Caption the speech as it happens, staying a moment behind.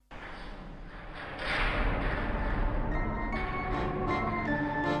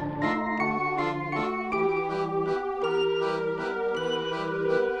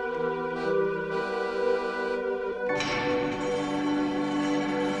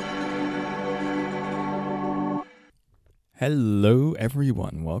Hello,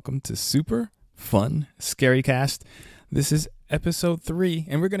 everyone. Welcome to Super Fun Scary Cast. This is episode 3,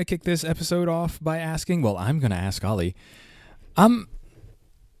 and we're going to kick this episode off by asking, well, I'm going to ask Ollie. You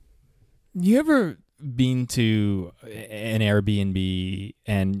ever been to an Airbnb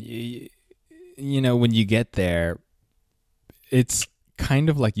and, when you get there, it's kind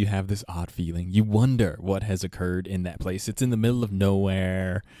of like you have this odd feeling. You wonder what has occurred in that place. It's in the middle of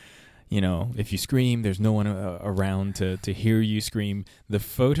nowhere. If you scream, there's no one around to hear you scream. The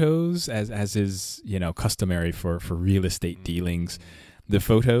photos, as is, customary for real estate dealings, the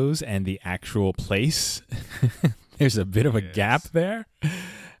photos and the actual place, there's a bit of a gap there.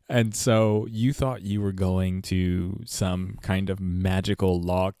 And so you thought you were going to some kind of magical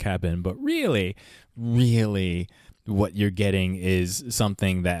log cabin, but really what you're getting is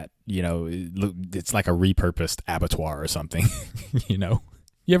something that, it's like a repurposed abattoir or something,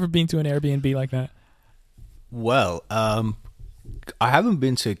 You ever been to an Airbnb like that? Well, I haven't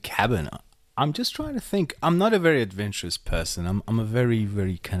been to a cabin. I'm just trying to think. I'm not a very adventurous person. I'm a very,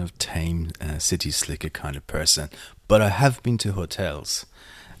 very kind of tame, city slicker kind of person. But I have been to hotels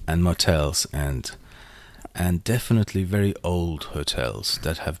and motels and definitely very old hotels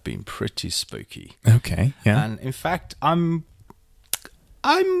that have been pretty spooky. Okay, yeah. And in fact, I'm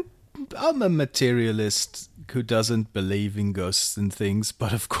a materialist who doesn't believe in ghosts and things,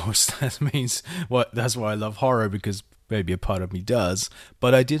 but of course that's why I love horror, because maybe a part of me does.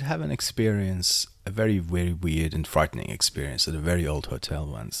 But I did have an experience, a very, very weird and frightening experience at a very old hotel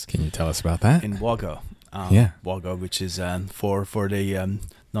once. Can you tell us about that? In Wagga. Wagga, which is for the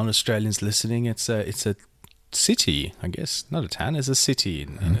non-Australians listening, it's a city, I guess, not a town, it's a city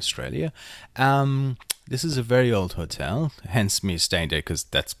in Australia. This is a very old hotel, hence me staying there, because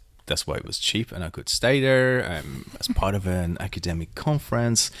that's why it was cheap and I could stay there as part of an academic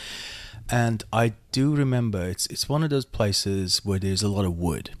conference. And I do remember it's one of those places where there's a lot of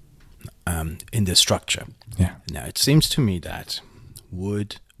wood in the structure. Yeah. Now, it seems to me that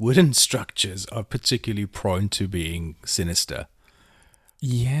wooden structures are particularly prone to being sinister.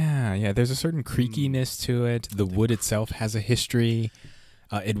 Yeah. There's a certain creakiness to it. The wood itself has a history.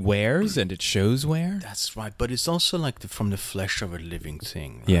 It wears and it shows wear. That's right, but it's also like from the flesh of a living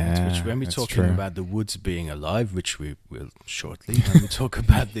thing. Right? Yeah, which when we're that's talking true. about the woods being alive, which we will shortly when we talk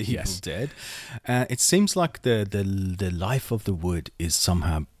about the evil dead, it seems like the life of the wood is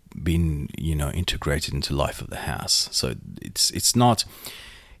somehow been integrated into life of the house. So it's not.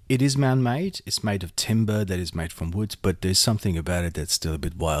 It is man-made. It's made of timber that is made from wood, but there's something about it that's still a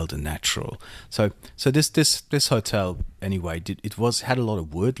bit wild and natural. So this hotel anyway had a lot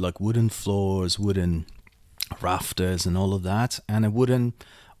of wood, like wooden floors, wooden rafters, and all of that, and a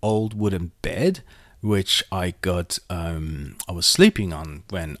old wooden bed, which I was sleeping on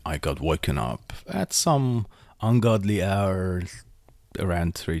when I got woken up at some ungodly hour,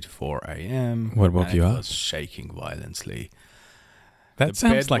 around 3 to 4 a.m. What woke you up? I was shaking violently. That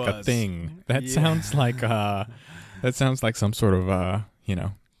sounds like a thing. That sounds like some sort of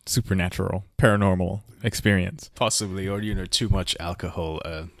supernatural, paranormal experience. Possibly, or too much alcohol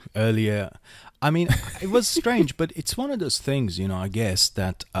earlier. I mean, it was strange, but it's one of those things, I guess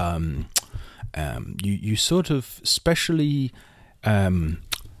that you sort of, especially. I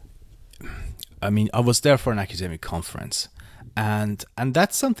was there for an academic conference. And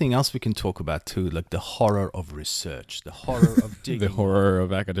that's something else we can talk about too, like the horror of research, the horror of digging. The horror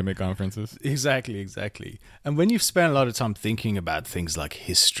of academic conferences. Exactly. And when you've spent a lot of time thinking about things like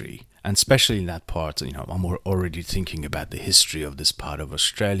history, and especially in that part, I'm already thinking about the history of this part of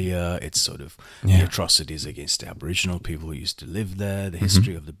Australia. It's sort of the atrocities against the Aboriginal people who used to live there, the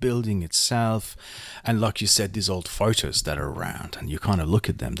history of the building itself. And like you said, these old photos that are around, and you kind of look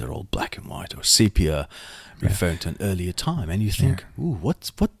at them, they're all black and white or sepia, referring to an earlier time, and you think, ooh,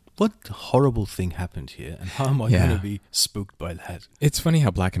 what horrible thing happened here, and how am I going to be spooked by that? It's funny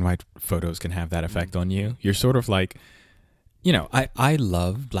how black and white photos can have that effect on you. You're sort of like, I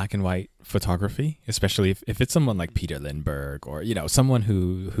love black and white photography, especially if it's someone like Peter Lindbergh or, someone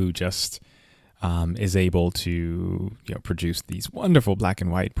who just is able to, produce these wonderful black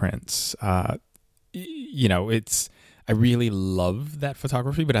and white prints. I really love that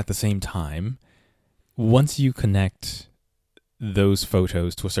photography, but at the same time, once you connect those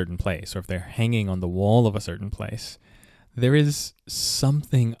photos to a certain place, or if they're hanging on the wall of a certain place, there is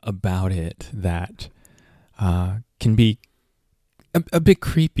something about it that can be a bit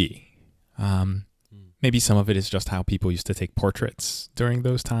creepy. Maybe some of it is just how people used to take portraits during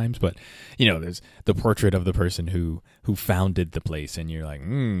those times, but there's the portrait of the person who founded the place, and you're like,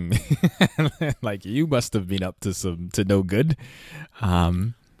 like you must have been up to no good.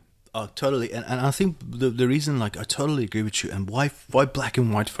 Totally, and I think the reason, like, I totally agree with you, and why black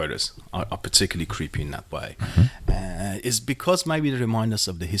and white photos are particularly creepy in that way, is because maybe they remind us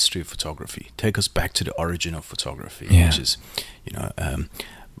of the history of photography, take us back to the origin of photography, which is,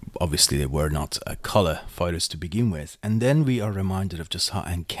 obviously they were not color photos to begin with, and then we are reminded of just how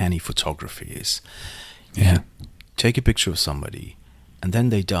uncanny photography is. You take a picture of somebody, and then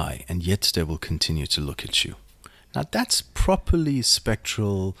they die, and yet they will continue to look at you. Now that's properly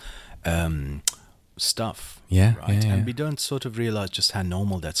spectral stuff, right? And we don't sort of realize just how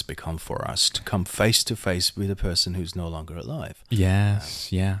normal that's become for us to come face to face with a person who's no longer alive.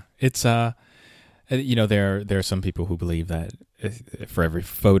 Yes, it's there are some people who believe that for every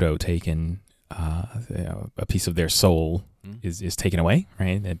photo taken, a piece of their soul is taken away,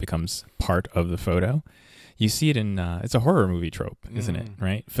 right? It becomes part of the photo. You see it in, it's a horror movie trope, isn't it,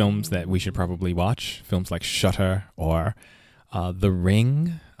 right? Films that we should probably watch, films like Shutter or The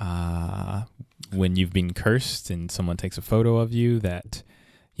Ring, when you've been cursed and someone takes a photo of you that,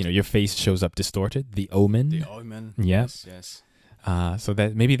 your face shows up distorted. The Omen. The Omen. Yes. Yes. So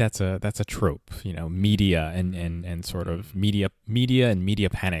that maybe that's a trope, media and sort of media and media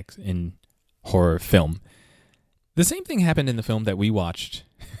panic in horror film. The same thing happened in the film that we watched.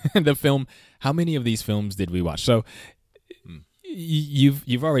 The film. How many of these films did we watch? So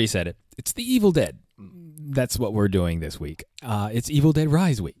you've already said it. It's The Evil Dead. That's what we're doing this week. It's Evil Dead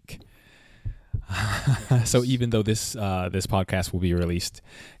Rise week. So even though this podcast will be released,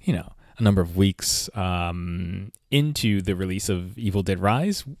 a number of weeks into the release of Evil Dead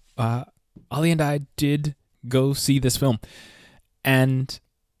Rise, Ali and I did go see this film, and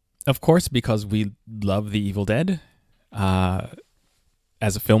of course, because we love The Evil Dead.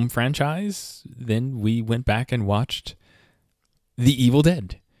 As a film franchise, then we went back and watched The Evil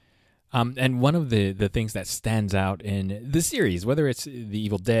Dead. And one of the things that stands out in the series, whether it's The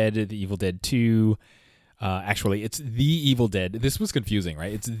Evil Dead, The Evil Dead 2, actually, it's The Evil Dead. This was confusing,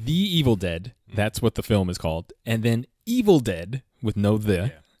 right? It's The Evil Dead. That's what the film is called. And then Evil Dead, with no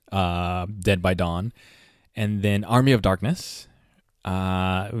Dead by Dawn. And then Army of Darkness.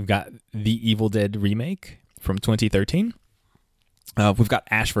 We've got The Evil Dead remake from 2013. We've got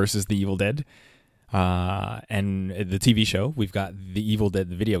Ash versus the Evil Dead, and the TV show. We've got The Evil Dead,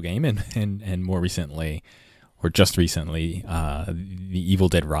 the video game, and more recently, or just recently, The Evil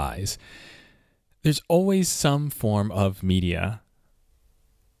Dead Rise. There's always some form of media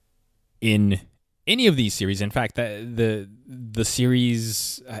in any of these series. In fact, the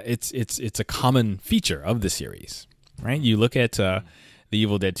series, it's a common feature of the series, right? You look at The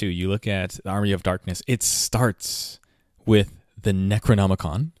Evil Dead 2, you look at The Army of Darkness. It starts with the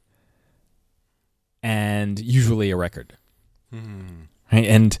Necronomicon, and usually a record, right?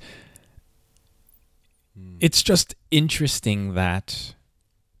 And it's just interesting that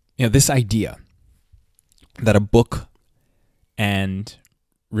this idea that a book and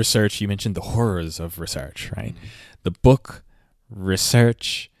research. You mentioned the horrors of research, right? The book,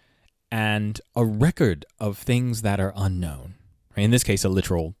 research, and a record of things that are unknown. Right? In this case, a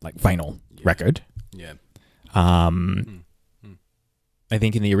literal vinyl record. Yeah. I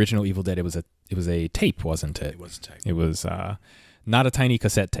think in the original Evil Dead, it was a tape, wasn't it? It was a tape. It was not a tiny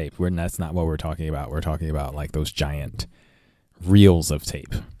cassette tape. That's not what we're talking about. We're talking about those giant reels of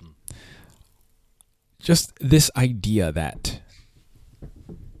tape. Just this idea that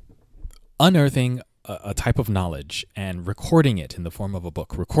unearthing a type of knowledge and recording it in the form of a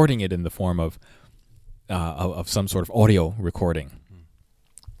book, recording it in the form of some sort of audio recording.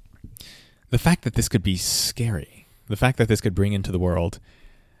 The fact that this could be scary. The fact that this could bring into the world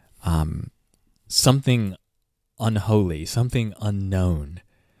something unholy, something unknown,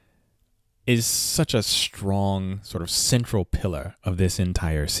 is such a strong sort of central pillar of this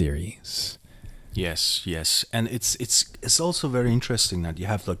entire series. Yes, and it's also very interesting that you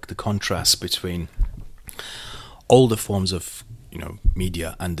have the contrast between older forms of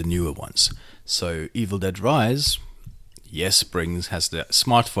media and the newer ones. So Evil Dead Rise, has the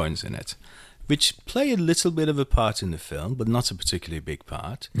smartphones in it, which play a little bit of a part in the film, but not a particularly big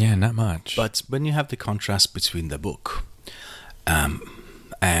part. Yeah, not much. But when you have the contrast between the book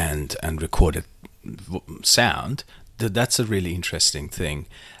and recorded sound, that's a really interesting thing.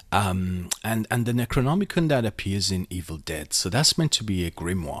 And the Necronomicon that appears in Evil Dead, so that's meant to be a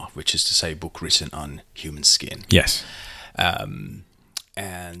grimoire, which is to say a book written on human skin. Yes. And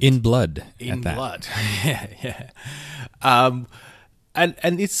in blood. In blood. Yeah.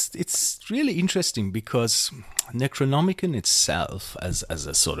 And it's really interesting because Necronomicon itself, as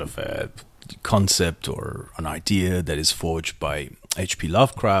a sort of a concept or an idea that is forged by H.P.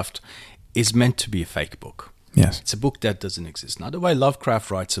 Lovecraft, is meant to be a fake book. Yes. It's a book that doesn't exist. Now, the way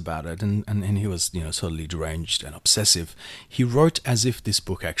Lovecraft writes about it, and he was, totally deranged and obsessive, he wrote as if this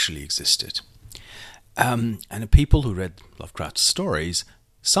book actually existed. And the people who read Lovecraft's stories,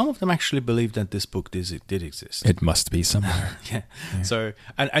 some of them actually believed that this book did exist. It must be somewhere. Yeah. So,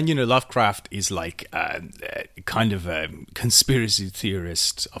 and Lovecraft is like kind of a conspiracy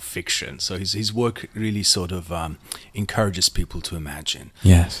theorist of fiction. So his work really sort of encourages people to imagine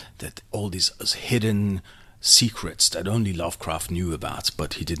that all these hidden secrets that only Lovecraft knew about,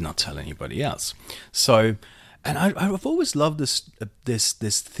 but he did not tell anybody else. So, and I've always loved this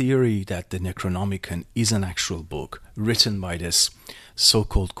theory that the Necronomicon is an actual book written by this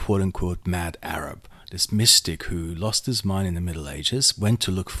so-called quote-unquote mad Arab, this mystic who lost his mind in the Middle Ages, went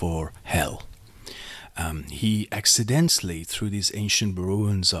to look for hell. He accidentally, through these ancient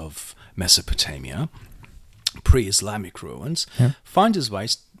ruins of Mesopotamia, pre-Islamic ruins, finds his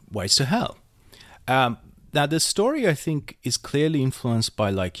ways to hell. Now, the story, I think, is clearly influenced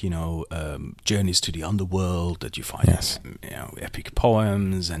by, journeys to the underworld that you find, epic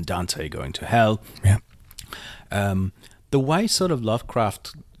poems and Dante going to hell. Yeah. The way sort of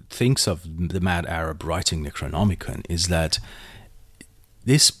Lovecraft thinks of the Mad Arab writing Necronomicon is that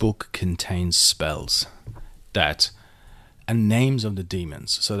this book contains spells and names of the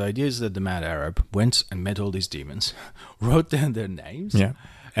demons. So the idea is that the Mad Arab went and met all these demons, wrote down their names. Yeah,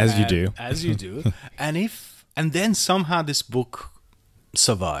 as you do. As you do. And then somehow this book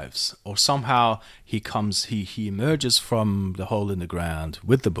survives, or somehow he emerges from the hole in the ground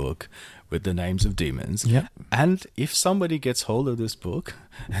with the book, with the names of demons. Yeah. And if somebody gets hold of this book,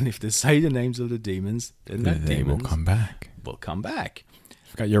 and if they say the names of the demons, then they will come back.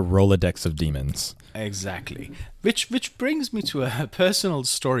 You've got your Rolodex of demons. Exactly. Which brings me to a personal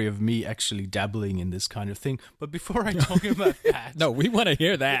story of me actually dabbling in this kind of thing. But before I talk about that... No, we want to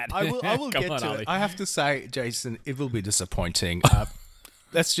hear that. I will get to Ollie. it. I have to say, Jason, it will be disappointing.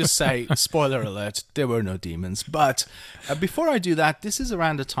 Let's just say, spoiler alert, there were no demons. But before I do that, this is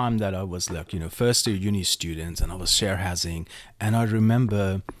around the time that I was first year uni student, and I was share-housing, and I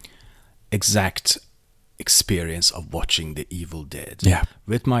remember exact experience of watching The Evil Dead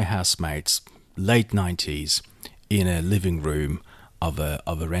with my housemates, late 90s, in a living room of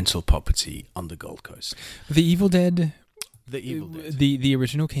a rental property on the Gold Coast. The Evil Dead? The Evil Dead. The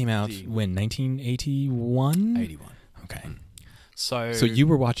original came out when? 1981? 81. Okay. So you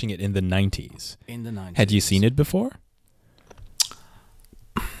were watching it in the 90s. In the 90s. Had you seen it before?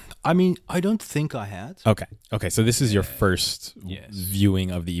 I mean, I don't think I had. Okay. So this is your first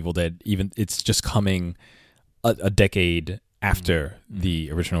viewing of The Evil Dead. Even it's just coming a decade after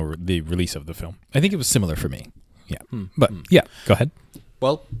the release of the film. I think it was similar for me. Yeah. But yeah, go ahead.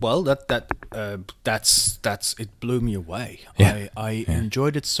 Well, that's it blew me away. Yeah. I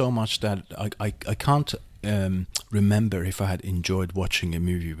enjoyed it so much that I can't remember if I had enjoyed watching a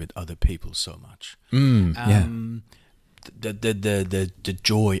movie with other people so much. The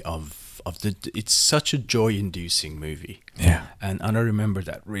joy of it's such a joy-inducing movie. Yeah. And I remember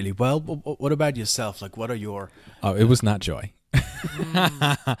that really well. What about yourself? Like, what are your... Oh, it was not joy.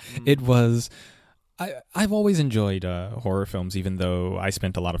 It was... I've always enjoyed horror films, even though I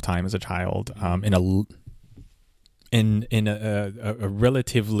spent a lot of time as a child in a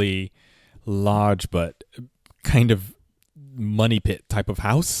relatively large but kind of money pit type of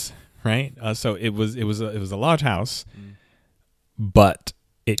house, right? So it was a large house, but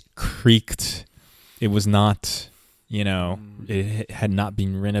it creaked. It was not, it had not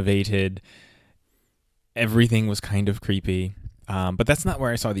been renovated. Everything was kind of creepy. But that's not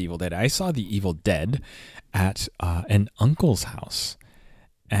where I saw The Evil Dead. I saw The Evil Dead at an uncle's house.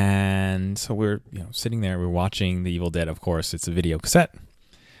 And so we're sitting there, we're watching The Evil Dead, of course. It's a video cassette.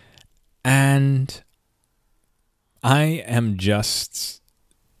 And I am just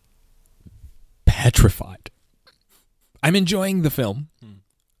petrified. I'm enjoying the film,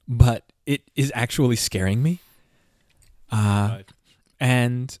 but it is actually scaring me. Right.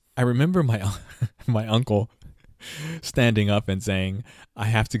 And I remember my uncle standing up and saying, "I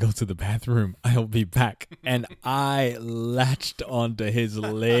have to go to the bathroom. I'll be back." And I latched onto his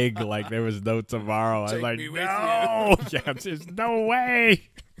leg like there was no tomorrow. I was like, "No, yeah, there's no way."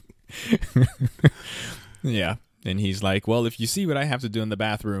 Yeah. And he's like, "Well, if you see what I have to do in the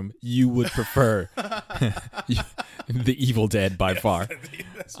bathroom, you would prefer The Evil Dead by far."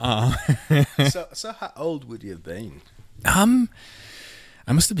 So how old would you have been? I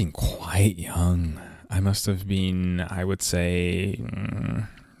must have been quite young. I must have been, I would say,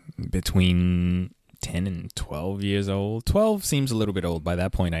 between 10 and 12 years old. 12 seems a little bit old. By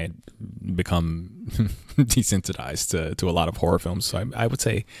that point, I had become desensitized to a lot of horror films. So I would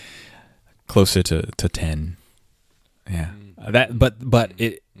say closer to 10. Yeah.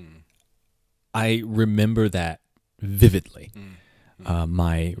 I remember that vividly.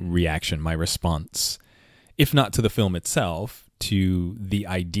 My reaction, my response, if not to the film itself, to the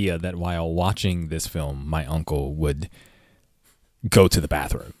idea that while watching this film, my uncle would go to the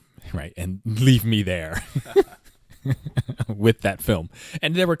bathroom, right, and leave me there with that film.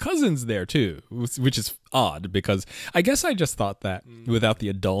 And there were cousins there too, which is odd because I guess I just thought that without the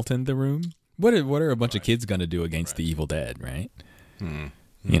adult in the room, what are a bunch of kids going to do against the Evil Dead, right?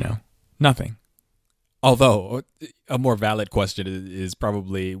 You know, nothing. Although a more valid question is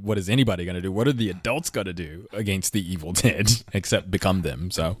probably, what is anybody going to do? What are the adults going to do against the Evil Dead except become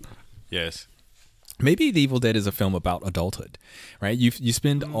them? So, yes. Maybe The Evil Dead is a film about adulthood, right? You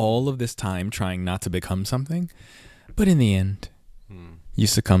spend all of this time trying not to become something, but in the end, you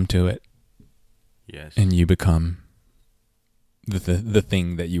succumb to it. Yes. And you become the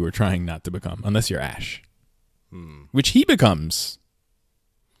thing that you were trying not to become, unless you're Ash, which he becomes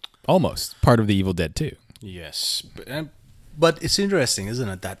almost part of The Evil Dead too. Yes, but it's interesting, isn't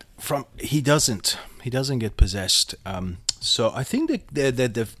it? That he doesn't get possessed. So I think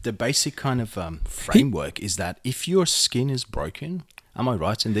the basic kind of framework is that if your skin is broken, am I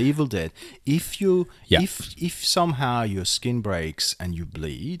right? In The Evil Dead, if somehow your skin breaks and you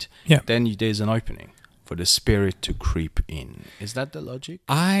bleed, then there's an opening for the spirit to creep in. Is that the logic?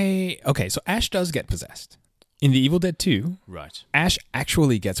 So Ash does get possessed. In The Evil Dead 2, right, Ash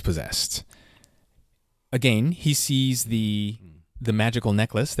actually gets possessed. Again, he sees the magical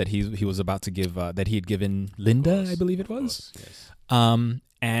necklace that he was about to give, that he had given Linda, I believe it was. Yes.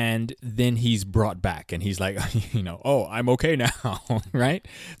 And then he's brought back, and he's like, oh, I'm okay now, right?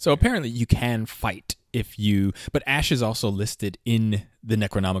 So apparently you can fight but Ash is also listed in the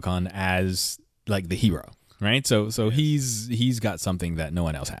Necronomicon as like the hero, right? So he's got something that no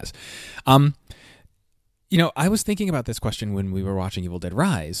one else has. I was thinking about this question when we were watching Evil Dead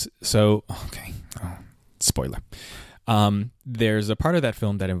Rise. So, spoiler. There's a part of that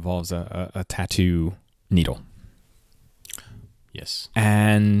film that involves a tattoo needle. Yes.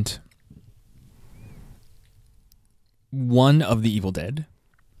 And one of the Evil Dead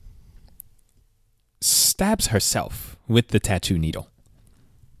stabs herself with the tattoo needle.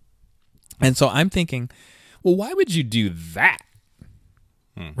 And so I'm thinking, well, why would you do that?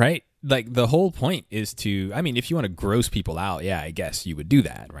 Right? Like the whole point is to, if you want to gross people out, yeah, I guess you would do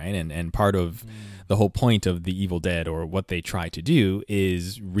that, right? And part of the whole point of the Evil Dead, or what they try to do,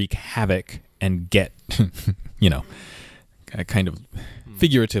 is wreak havoc and get, kind of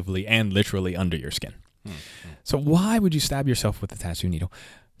figuratively and literally under your skin. So why would you stab yourself with the tattoo needle?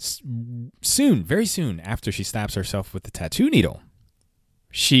 Very soon after she stabs herself with the tattoo needle,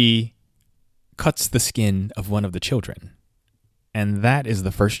 she cuts the skin of one of the children. And that is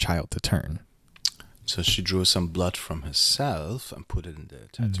the first child to turn. So she drew some blood from herself and put it in the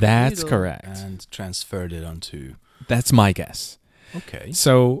tattoo. That's correct. And transferred it onto... That's my guess. Okay.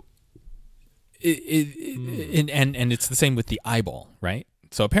 So, and it's the same with the eyeball, right?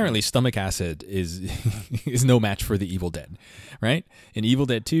 So apparently stomach acid is no match for the Evil Dead, right? In Evil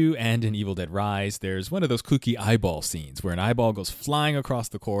Dead 2 and in Evil Dead Rise, there's one of those kooky eyeball scenes where an eyeball goes flying across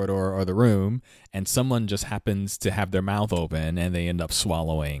the corridor or the room, and someone just happens to have their mouth open and they end up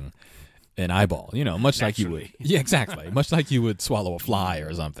swallowing an eyeball, much like you would. Yeah, exactly. Much like you would swallow a fly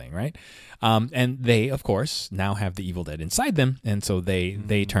or something, right? And they, of course, now have the Evil Dead inside them, and so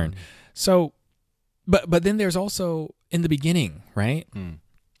they turn. So, but then there's also in the beginning, right?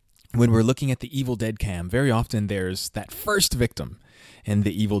 When we're looking at the Evil Dead cam, very often there's that first victim, and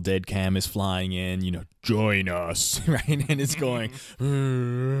the Evil Dead cam is flying in, join us, right? And it's going,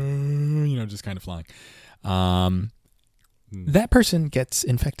 just kind of flying. That person gets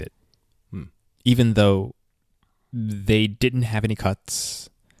infected, even though they didn't have any cuts.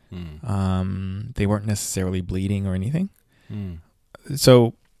 They weren't necessarily bleeding or anything.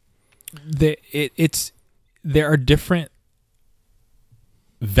 So there are different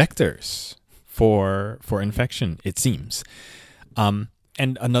vectors for infection, it seems. And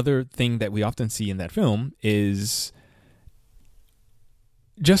another thing that we often see in that film is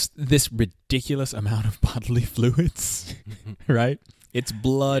just this ridiculous amount of bodily fluids, right? It's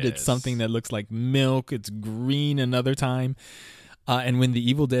blood. Yes. It's something that looks like milk. It's green another time. And when the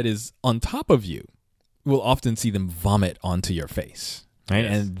Evil Dead is on top of you, we'll often see them vomit onto your face, right?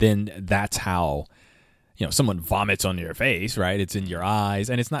 Yes. And then that's how... someone vomits on your face, right? It's in your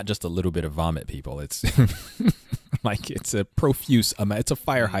eyes. And it's not just a little bit of vomit, people. It's like it's a profuse amount. It's a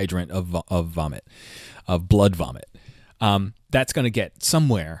fire hydrant of vomit, of blood vomit. That's going to get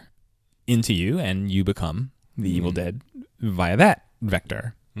somewhere into you, and you become the Evil Dead via that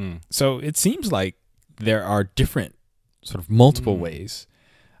vector. So it seems like there are different sort of multiple ways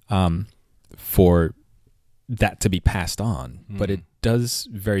for that to be passed on. But it does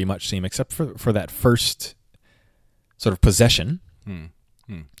very much seem, except for that first sort of possession,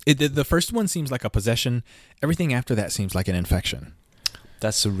 the first one seems like a possession. Everything after that seems like an infection.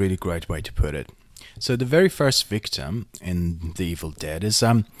 That's a really great way to put it. So the very first victim in The Evil Dead is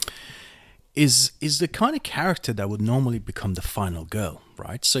the kind of character that would normally become the final girl,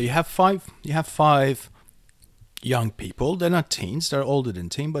 right? So you have five young people. They're not teens. They're older than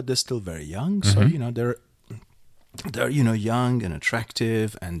teen, but they're still very young. So they're young and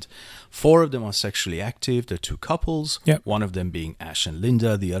attractive, and four of them are sexually active. They're two couples. Yep. One of them being Ash and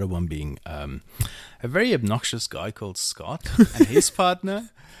Linda, the other one being a very obnoxious guy called Scott and his partner.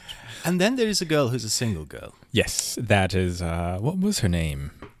 And then there is a girl who's a single girl. Yes, that is. What was her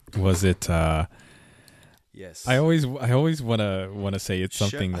name? Was it? Yes. I always want to say it's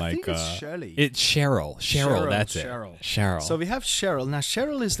something I like. think it's Shirley. It's Cheryl. That's it. Cheryl. So we have Cheryl. Now,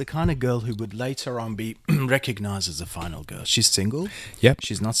 Cheryl is the kind of girl who would later on be recognized as a final girl. She's single. Yep.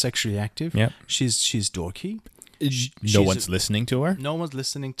 She's not sexually active. Yep. She's dorky. No one's listening to her. No one's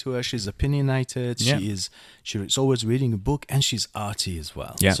listening to her. She's opinionated. Yeah. She's always reading a book, and she's arty as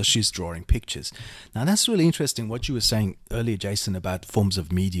well. Yeah. So she's drawing pictures. Now that's really interesting. What you were saying earlier, Jason, about forms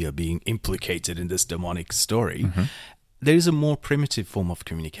of media being implicated in this demonic story. There is a more primitive form of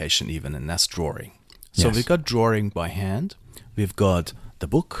communication, even, and that's drawing. So Yes. we've got drawing by hand. We've got the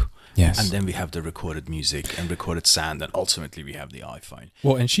book. Yes. And then we have the recorded music and recorded sound, and ultimately we have the iPhone.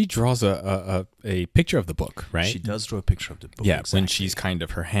 Well, and she draws a picture of the book, right? She does draw a picture of the book. Yeah, exactly. when she's kind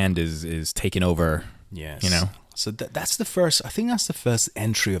of, her hand is taken over. Yes. You know? So that's the first, I think that's the first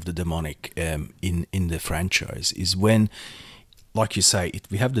entry of the demonic in the franchise, is when, like you say,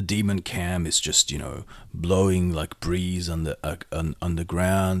 we have the demon cam is just, blowing like breeze on the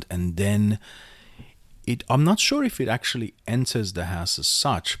ground, and then I'm not sure if it actually enters the house as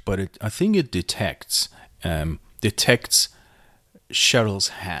such, but I think it detects Cheryl's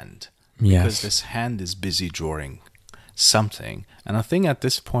hand. Yes. Because this hand is busy drawing something, and I think at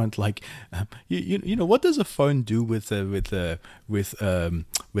this point, like, what does a phone do with a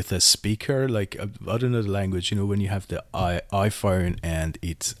speaker? Like, I don't know the language. When you have the iPhone and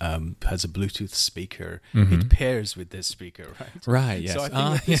it has a Bluetooth speaker, it pairs with this speaker, right? Right. Yes. So I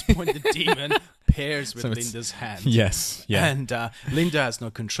think at this point the demon pairs with Linda's hand. Yes. Yeah. And Linda has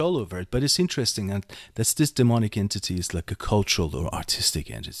no control over it. But it's interesting that this demonic entity is like a cultural or artistic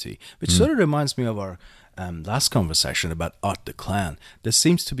entity, which sort of reminds me of our last conversation about Art the Clown. There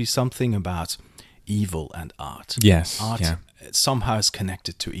seems to be something about evil and art. Yes. Art somehow is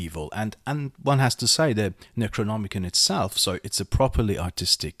connected to evil. And one has to say the Necronomicon itself, so it's a properly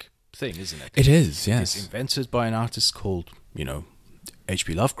artistic thing, isn't it? It is, yes. It's invented by an artist called,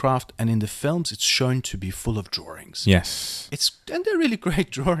 H.P. Lovecraft, and in the films it's shown to be full of drawings. Yes. And they're really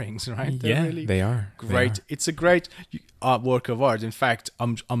great drawings, right? They're really they are. great. They are. It's a great work of art. In fact,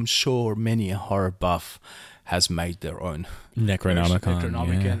 I'm sure many a horror buff has made their own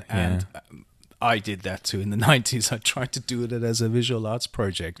Necronomicon. and I did that too in the 90s. I tried to do it as a visual arts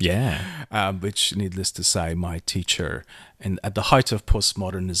project. Yeah. Which, needless to say, my teacher, at the height of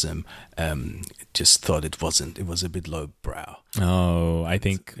postmodernism, just thought it wasn't. It was a bit lowbrow. Oh, I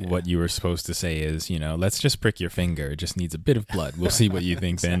think what you were supposed to say is, let's just prick your finger. It just needs a bit of blood. We'll see what you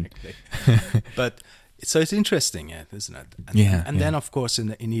think then. But so it's interesting, isn't it? And then, of course,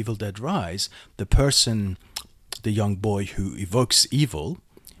 in Evil Dead Rise, the young boy who evokes evil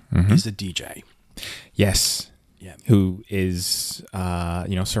is the DJ. Yes. Yeah. Who is,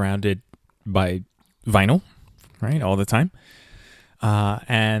 surrounded by vinyl, right, all the time.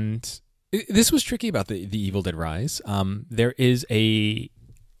 And this was tricky about the Evil Dead Rise. There is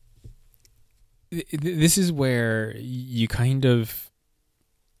this is where you kind of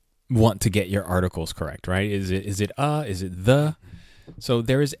want to get your articles correct, right? Is it the? So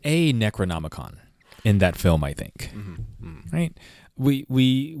there is a Necronomicon in that film, I think. Right?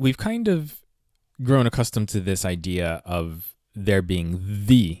 We've kind of grown accustomed to this idea of there being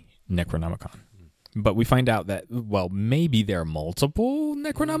the Necronomicon. But we find out that, maybe there are multiple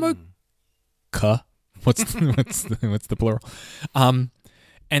Necronomica. What's the plural?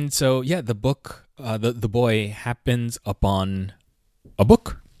 And so, the book, the boy happens upon a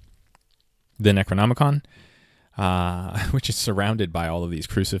book, the Necronomicon, which is surrounded by all of these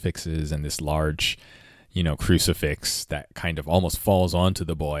crucifixes and this large, crucifix that kind of almost falls onto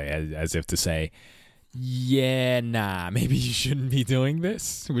the boy as if to say, maybe you shouldn't be doing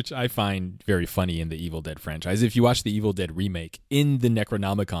this, which I find very funny in the Evil Dead franchise. If you watch the Evil Dead remake, in the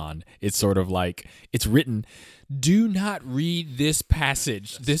Necronomicon, it's sort of like, it's written, do not read this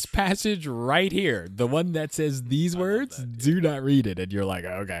passage. This passage right here, the one that says these words, do not read it. And you're like,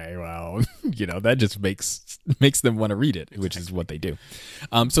 okay, well, that just makes them want to read it, which is what they do.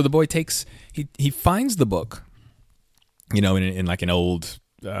 So the boy he finds the book, in like an old,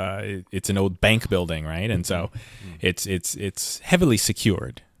 it's an old bank building, right? And so it's heavily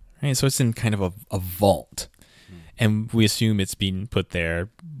secured, right? So it's in kind of a vault, and we assume it's being put there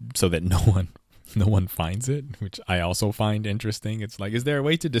so that no one finds it, which I also find interesting. It's like, is there a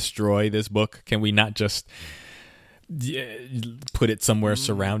way to destroy this book? Can we not just put it somewhere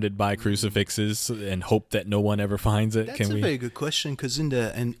surrounded by crucifixes and hope that no one ever finds it? That's a very good question, because in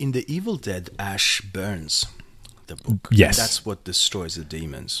the Evil Dead, Ash burns the book. Yes. And that's what destroys the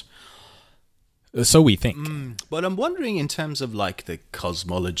demons. So we think. But I'm wondering, in terms of like the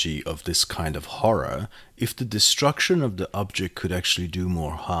cosmology of this kind of horror, if the destruction of the object could actually do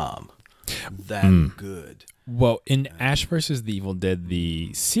more harm than good. Well, in Ash versus the Evil Dead,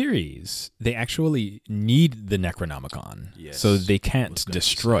 the series, they actually need the Necronomicon. Yes, so they can't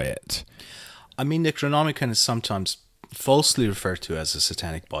destroy it. I mean, Necronomicon is sometimes falsely referred to as a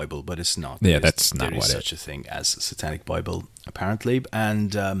satanic Bible, but it's not. Yeah, that's not there what is such a thing as a satanic Bible, apparently.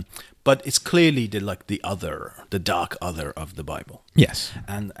 And but it's clearly the dark other of the Bible. Yes.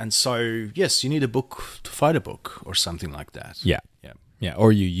 And so, yes, you need a book to fight a book or something like that. Yeah,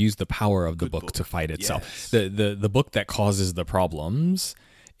 or you use the power of the book to fight itself. Yes. The book that causes the problems,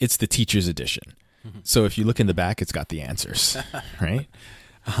 it's the teacher's edition. So if you look in the back, it's got the answers, right?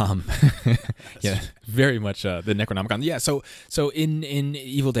 Yeah, very much the Necronomicon. Yeah, so in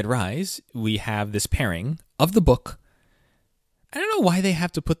Evil Dead Rise, we have this pairing of the book. I don't know why they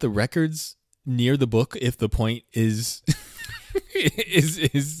have to put the records near the book if the point is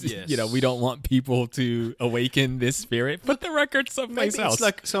we don't want people to awaken this spirit. Put the records someplace else. It's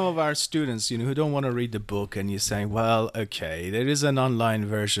like some of our students, who don't want to read the book, and you're saying, well, okay, there is an online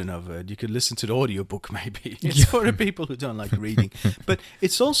version of it. You could listen to the audiobook maybe. It's for the people who don't like reading. But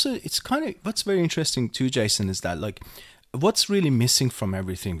it's kind of, what's very interesting too, Jason, is that like what's really missing from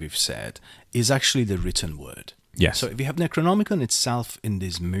everything we've said is actually the written word. Yes. So if you have Necronomicon itself in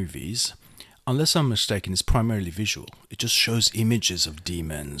these movies, unless I'm mistaken, it's primarily visual. It just shows images of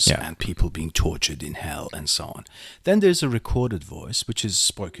demons and people being tortured in hell and so on. Then there's a recorded voice, which is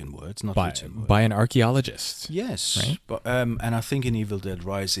spoken words, not written words. By an archaeologist. Yes. Right? But, and I think in Evil Dead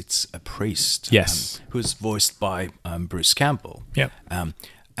Rise, it's a priest. Yes. Who's voiced by Bruce Campbell. Yeah.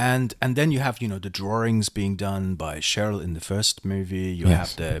 And then you have, the drawings being done by Cheryl in the first movie. You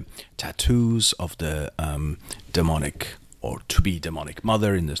have the tattoos of the demonic or to-be demonic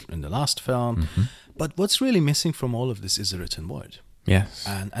mother in the last film. But what's really missing from all of this is a written word. Yes.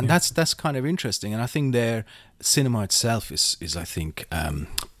 And that's kind of interesting. And I think their cinema itself is I think,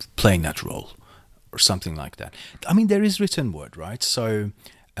 playing that role or something like that. I mean, there is written word, right? So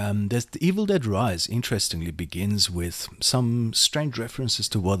there's the Evil Dead Rise, interestingly, begins with some strange references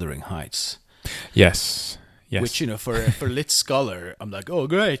to Wuthering Heights. Yes. Yes. Which, for a lit scholar, I'm like, oh,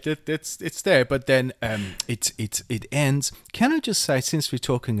 great, it's there. But then it ends. Can I just say, since we're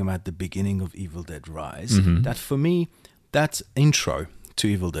talking about the beginning of Evil Dead Rise, that for me, that intro to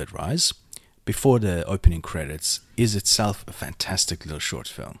Evil Dead Rise, before the opening credits, is itself a fantastic little short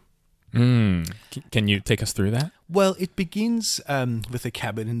film. Can you take us through that? Well, it begins with a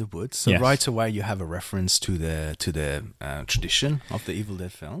cabin in the woods. So right away, you have a reference to the tradition of the Evil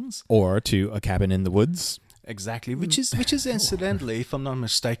Dead films, or to a cabin in the woods. Exactly, which is incidentally, if I'm not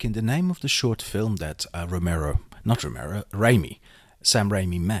mistaken, the name of the short film that Sam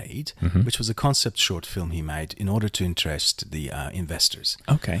Raimi made, which was a concept short film he made in order to interest the investors.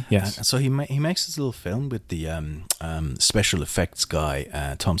 Okay, yes. And so he makes this little film with the special effects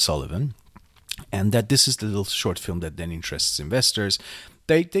guy, Tom Sullivan, and that this is the little short film that then interests investors.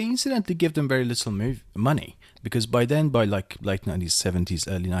 They incidentally give them very little money, because by then, by like late 1970s,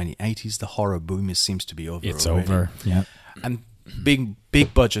 early 1980s, the horror boom seems to be over. It's already. over, yeah. And big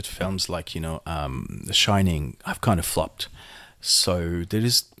budget films like, The Shining have kind of flopped. So there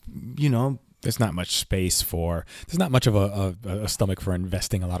is, there's not much space for, there's not much of a stomach for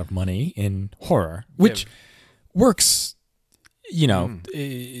investing a lot of money in horror, which works,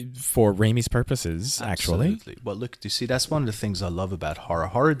 for Raimi's purposes, actually. Absolutely. Well, look, you see, that's one of the things I love about horror.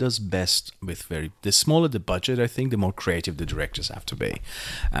 Horror does best with the smaller the budget, I think, the more creative the directors have to be.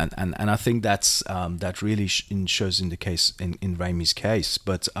 And I think that really shows in the case, in Raimi's case.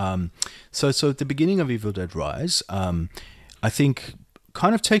 But so at the beginning of Evil Dead Rise, I think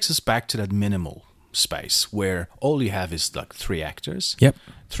kind of takes us back to that minimal space where all you have is like 3 actors. Yep.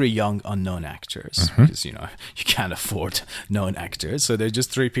 3 young unknown actors, because you can't afford known actors. So they're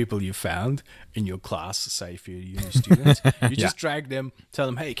just 3 people you found in your class. Say if you're a uni student, you just drag them, tell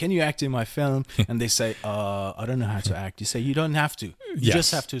them, "Hey, can you act in my film?" And they say, "I don't know how to act." You say, "You don't have to. You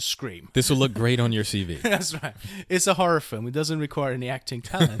just have to scream." This will look great on your CV. That's right. It's a horror film. It doesn't require any acting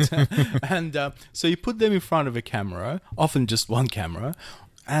talent. And so you put them in front of a camera, often just one camera.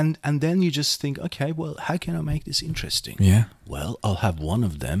 And then you just think, okay, well, how can I make this interesting? Yeah. Well, I'll have one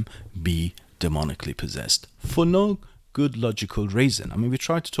of them be demonically possessed for no good logical reason. I mean, we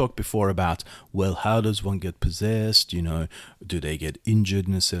tried to talk before about, well, how does one get possessed? You know, do they get injured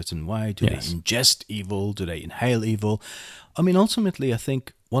in a certain way? Do they ingest evil? Do they inhale evil? I mean, ultimately, I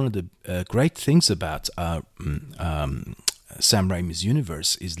think one of the great things about Sam Raimi's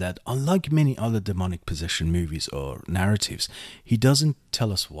universe is that, unlike many other demonic possession movies or narratives, he doesn't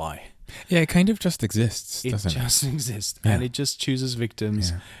tell us why. Yeah, it kind of just exists, doesn't it? It just exists, and it just chooses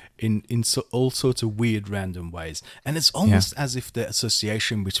victims in all sorts of weird, random ways. And it's almost as if the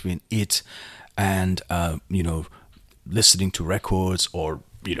association between it and, listening to records or,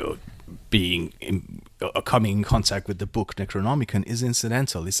 coming in contact with the book Necronomicon is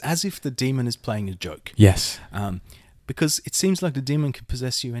incidental. It's as if the demon is playing a joke. Yes. Because it seems like the demon can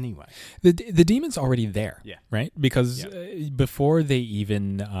possess you anyway. The demon's already there, right? Because before they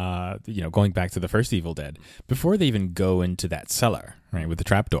even, going back to the first Evil Dead, before they even go into that cellar, right, with the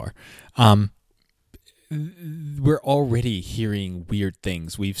trapdoor, we're already hearing weird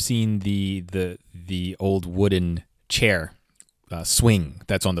things. We've seen the old wooden chair swing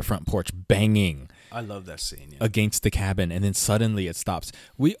that's on the front porch banging. I love that scene. Against the cabin, and then suddenly it stops.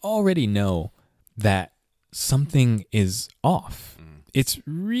 We already know that something is off. It's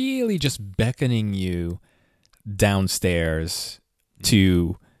really just beckoning you downstairs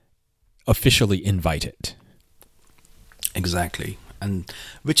to officially invite it. Exactly. And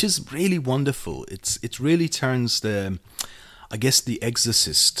which is really wonderful. It really turns the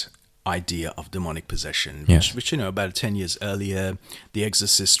Exorcist idea of demonic possession, which about 10 years earlier, The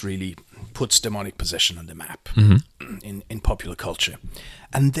Exorcist really puts demonic possession on the map in popular culture.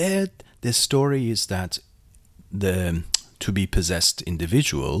 And there, the story is that the to be possessed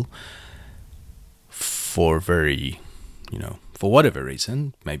individual, for whatever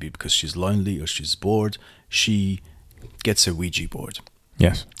reason, maybe because she's lonely or she's bored, she gets a Ouija board.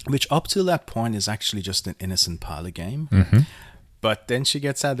 Yes. Which up till that point is actually just an innocent parlor game. But then she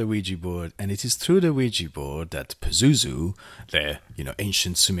gets out the Ouija board, and it is through the Ouija board that Pazuzu, the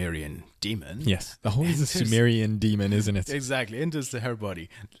ancient Sumerian demon. Yes, the whole is a Sumerian demon, isn't it? Exactly, enters her body.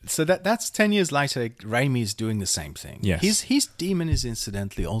 So that's 10 years later. Raimi is doing the same thing. Yes, his demon is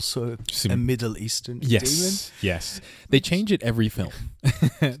incidentally also a Middle Eastern demon. Yes, they change it every film.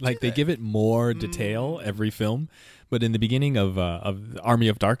 They give it more detail every film. But in the beginning of Army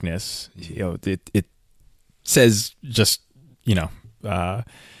of Darkness, it says just.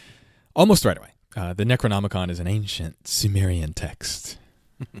 Almost right away. The Necronomicon is an ancient Sumerian text,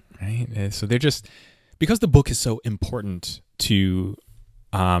 right? So they're just, because the book is so important to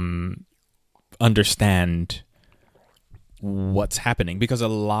understand what's happening, because a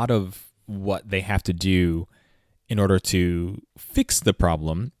lot of what they have to do in order to fix the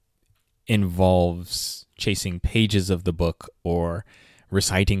problem involves chasing pages of the book or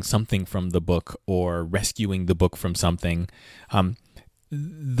reciting something from the book or rescuing the book from something.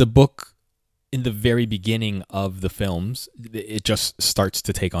 The book, in the very beginning of the films, it just starts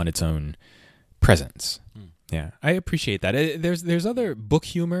to take on its own presence. Yeah, I appreciate that. There's other book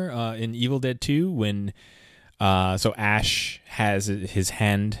humor in Evil Dead 2 when Ash has his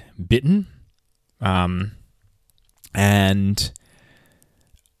hand bitten, and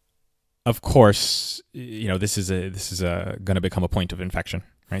of course, this is going to become a point of infection,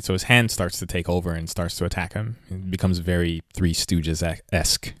 right? So his hand starts to take over and starts to attack him. It becomes very Three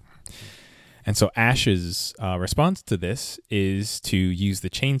Stooges-esque. And so Ash's response to this is to use the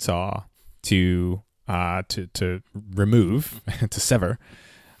chainsaw to remove, to sever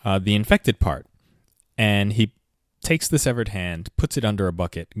the infected part. And he takes the severed hand, puts it under a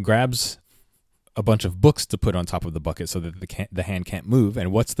bucket, grabs a bunch of books to put on top of the bucket so that the hand can't move. And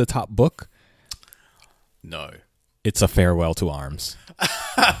what's the top book? No. It's A Farewell to Arms.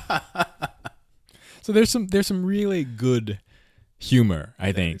 So there's some really good humor,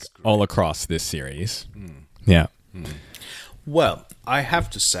 I think, all across this series. Yeah. Well, I have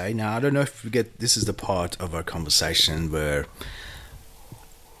to say, now I don't know if this is the part of our conversation where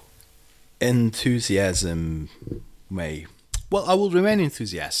enthusiasm may Well, I will remain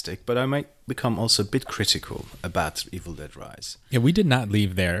enthusiastic, but I might become also a bit critical about Evil Dead Rise. Yeah, we did not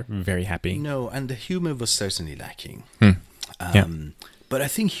leave there very happy. No, and the humor was certainly lacking. Yeah. But I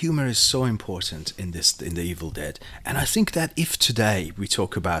think humor is so important in the Evil Dead, and I think that if today we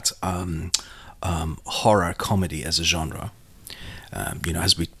talk about horror comedy as a genre,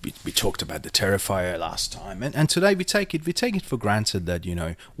 as we talked about the Terrifier last time, and today we take it for granted that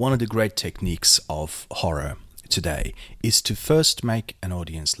one of the great techniques of horror today is to first make an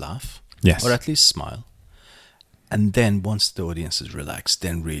audience laugh, yes, or at least smile. And then once the audience is relaxed,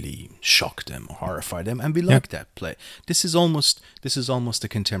 then really shock them or horrify them. And we like that play. This is almost a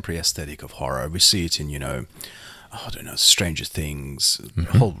contemporary aesthetic of horror. We see it in, Stranger Things,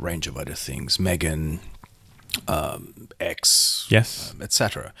 a whole range of other things, Megan, X, yes,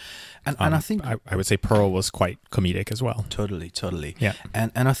 etc. And I think I would say Pearl was quite comedic as well. Totally. Yeah.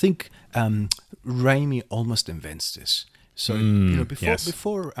 And I think Raimi almost invents this. So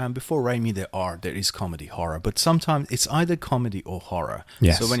before Raimi there is comedy horror, but sometimes it's either comedy or horror.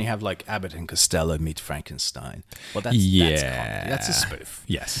 Yes. So when you have like Abbott and Costello meet Frankenstein, well that's comedy. That's a spoof.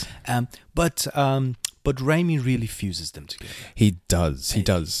 Yes. But Raimi really fuses them together. He does.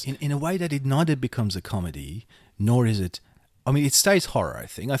 In a way that it neither becomes a comedy nor is it. I mean, it stays horror. I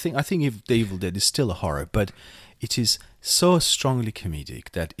think if The Evil Dead is still a horror, but it is so strongly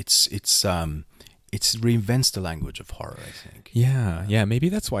comedic that it's reinvents the language of horror, I think. Yeah. Maybe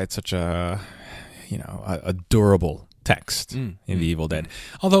that's why it's such a durable text in The Evil Dead.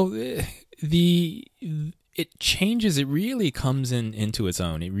 Although it changes. It really comes into its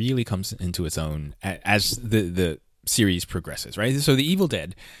own. It really comes into its own as the series progresses, right? So The Evil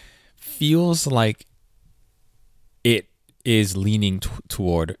Dead feels like it is leaning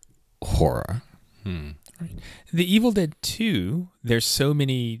toward horror. Right? The Evil Dead 2, there's so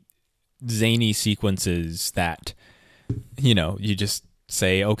many zany sequences that you just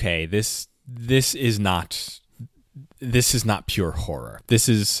say, okay, this is not pure horror. This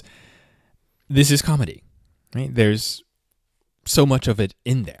is comedy, right? There's so much of it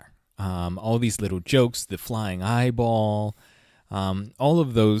in there. All these little jokes, the flying eyeball, all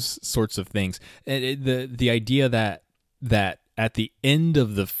of those sorts of things. The idea that at the end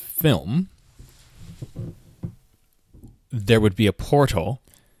of the film there would be a portal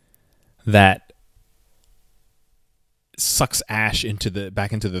that sucks Ash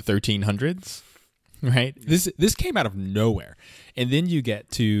back into the 1300s, right? This came out of nowhere, and then you get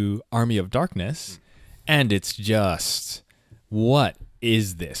to Army of Darkness, and it's just, what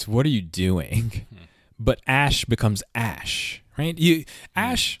is this? What are you doing? But Ash becomes Ash, right?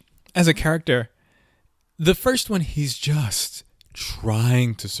 Ash as a character, the first one, he's just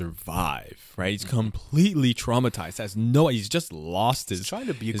trying to survive, right? He's completely traumatized. He's just lost his trying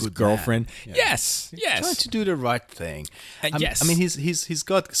to be a his good girlfriend. Man. Yes. Trying to do the right thing. Yes. I mean, he's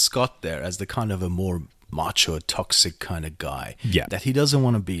got Scott there as the kind of a more macho, toxic kind of guy that he doesn't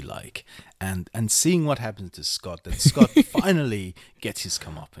want to be like. And seeing what happens to Scott, that Scott finally gets his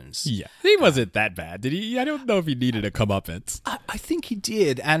comeuppance. Yeah, he wasn't that bad, did he? I don't know if he needed a comeuppance. I think he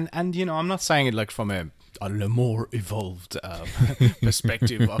did, and I'm not saying it like from a more evolved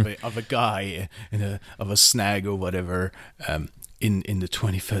perspective of a guy of a snag or whatever in the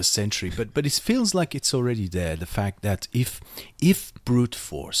 21st century, but it feels like it's already there. The fact that if brute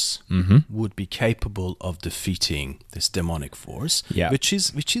force would be capable of defeating this demonic force, which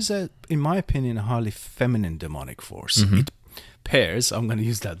is in my opinion a highly feminine demonic force, it pairs. I'm going to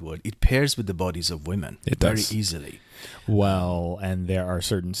use that word. It pairs with the bodies of women very easily. Well, and there are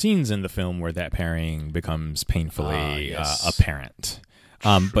certain scenes in the film where that pairing becomes painfully apparent.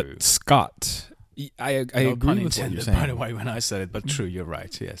 But Scott, I agree with what you're saying. By the way, when I said it, but true, you're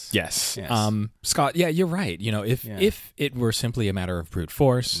right. Yes. Scott, you're right. If it were simply a matter of brute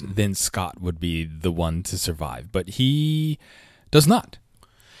force, then Scott would be the one to survive. But he does not.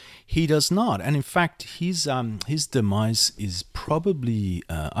 He does not, and in fact, his demise is probably.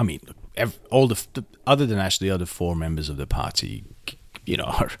 Other than Ash, the other four members of the party,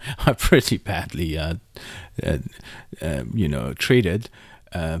 are pretty badly, treated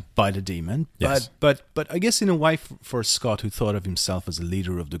by the demon. Yes. But I guess in a way, for Scott, who thought of himself as a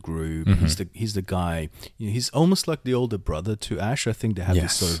leader of the group, he's the guy. He's almost like the older brother to Ash. I think they have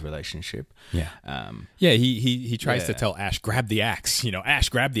this sort of relationship. Yeah. He tries to tell Ash, grab the axe. Ash,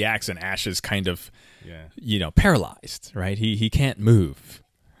 grab the axe, and Ash is kind of, paralyzed. Right. He can't move.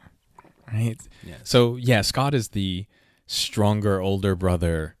 Right. Yes. So Scott is the stronger older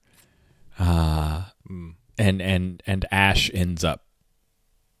brother, and Ash ends up,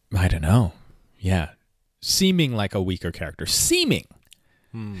 I don't know, seeming like a weaker character. Seeming.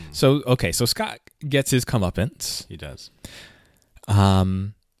 So Scott gets his comeuppance. He does.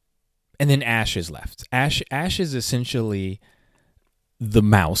 And then Ash is left. Ash is essentially the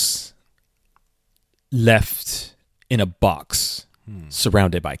mouse left in a box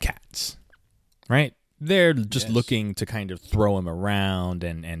surrounded by cats, right? They're just looking to kind of throw him around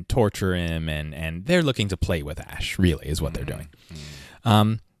and torture him, and they're looking to play with Ash, really, is what they're doing.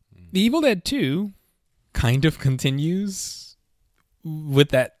 The Evil Dead 2 kind of continues with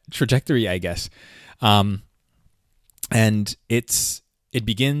that trajectory, I guess. And it's a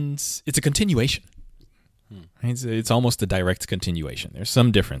continuation. It's almost a direct continuation. There's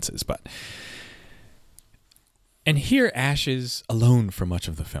some differences, but... And here Ash is alone for much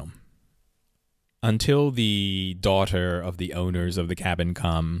of the film. Until the daughter of the owners of the cabin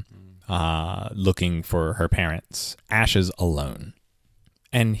come looking for her parents, Ash is alone.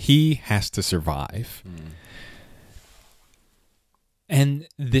 And he has to survive. And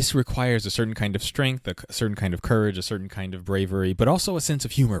this requires a certain kind of strength, a certain kind of courage, a certain kind of bravery, but also a sense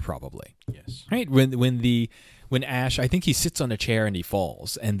of humor, probably. Yes. Right? When Ash, I think he sits on a chair and he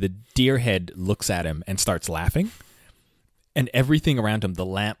falls, and the deer head looks at him and starts laughing. And everything around him, the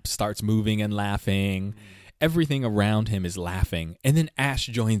lamp starts moving and laughing. Everything around him is laughing. And then Ash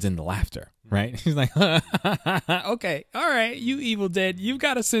joins in the laughter, right? He's like, okay, all right, you Evil Dead, you've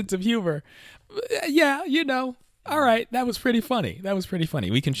got a sense of humor. Yeah, all right, that was pretty funny.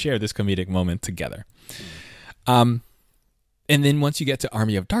 We can share this comedic moment together. And then once you get to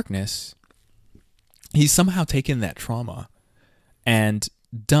Army of Darkness, he's somehow taken that trauma and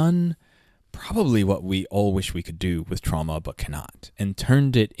done probably what we all wish we could do with trauma but cannot, and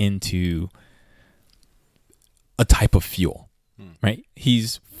turned it into a type of fuel, right?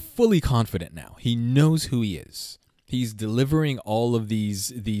 He's fully confident now. He knows who he is. He's delivering all of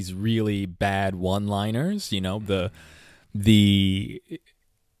these really bad one-liners, the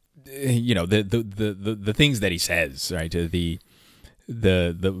things that he says, right? The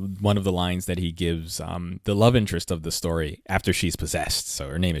one of the lines that he gives the love interest of the story after she's possessed. So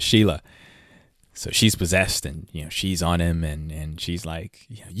her name is Sheila. So she's possessed, and she's on him, and she's like,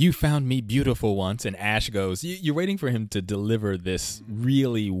 "You found me beautiful once." And Ash goes, "You're waiting for him to deliver this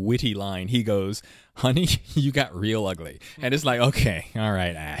really witty line." He goes, "Honey, you got real ugly," and it's like, okay, all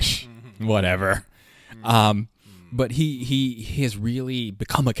right, Ash, whatever. But he has really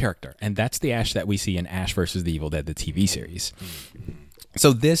become a character, and that's the Ash that we see in Ash versus the Evil Dead, the TV series.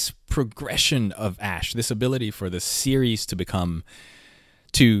 So this progression of Ash, this ability for the series to become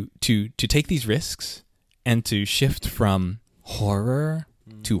to take these risks and to shift from horror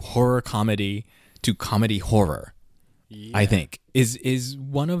to horror comedy to comedy horror, I think is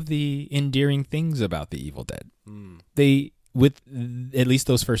one of the endearing things about the Evil Dead. They, with at least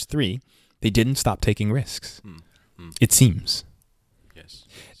those first three, they didn't stop taking risks. It seems. Yes.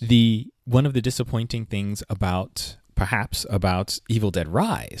 One of the disappointing things about Evil Dead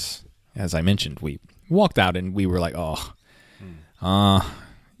Rise, as I mentioned, we walked out and we were like,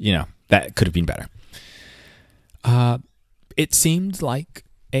 that could have been better. It seemed like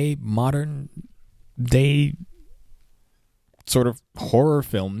a modern day sort of horror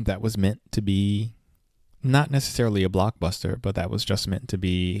film that was meant to be not necessarily a blockbuster, but that was just meant to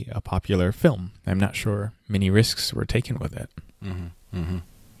be a popular film. I'm not sure many risks were taken with it.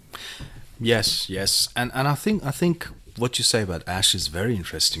 Yes, and I think what you say about Ash is very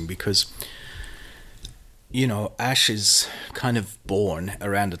interesting because Ash is kind of born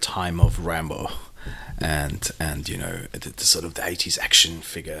around the time of Rambo, and the sort of the 80s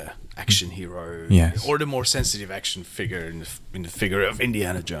action hero, yes, or the more sensitive action figure in the figure of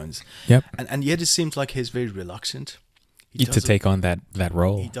Indiana Jones. Yep. And yet it seems like he's very reluctant to take on that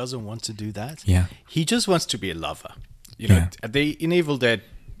role. He doesn't want to do that. Yeah. He just wants to be a lover. In Evil Dead,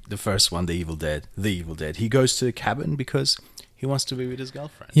 the first one, the Evil Dead, he goes to a cabin because he wants to be with his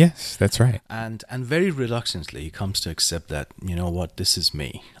girlfriend. Yes, that's right. And very reluctantly, he comes to accept that, this is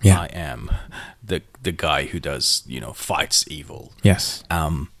me. Yeah. I am the guy who does, fights evil. Yes.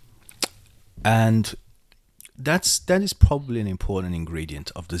 And that is probably an important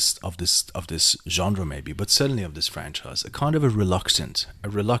ingredient of this genre, maybe, but certainly of this franchise. A kind of a reluctant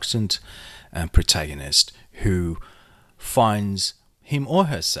protagonist who finds him or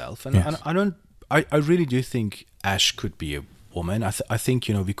herself, and I really do think Ash could be a woman. I think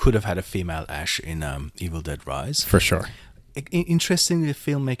we could have had a female Ash in Evil Dead Rise for sure. Interestingly, the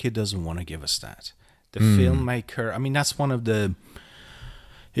filmmaker doesn't want to give us that. The filmmaker, I mean, that's one of the,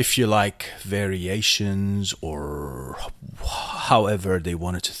 if you like, variations or however they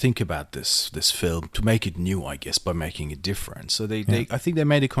wanted to think about this film to make it new, I guess, by making it different. So I think they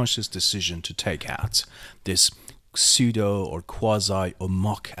made a conscious decision to take out this pseudo or quasi or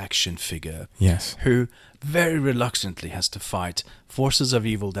mock action figure. Yes. Who very reluctantly has to fight forces of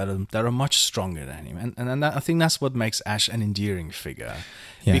evil that are much stronger than him. And I think that's what makes Ash an endearing figure.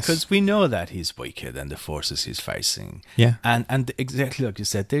 Yes. Because we know that he's weaker than the forces he's facing. Yeah. And exactly like you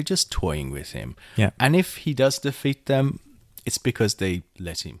said, they're just toying with him. Yeah. And if he does defeat them, it's because they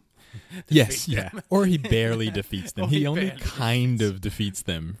let him. Yes, yeah. Or he barely defeats them. Or he he only barely kind of defeats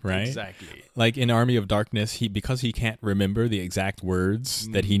them, right? Exactly. Like in Army of Darkness, because he can't remember the exact words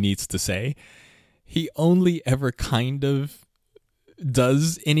that he needs to say, he only ever kind of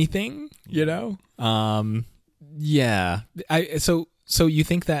does anything, you know? Yeah. So you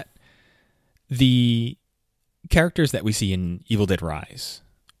think that the characters that we see in Evil Dead Rise,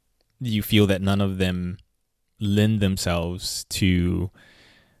 you feel that none of them lend themselves to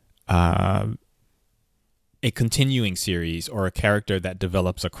a continuing series or a character that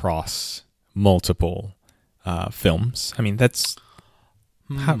develops across multiple films? I mean, that's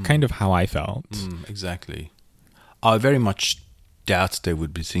kind of how I felt. Exactly. I very much doubt they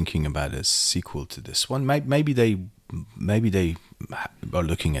would be thinking about a sequel to this one. Maybe they are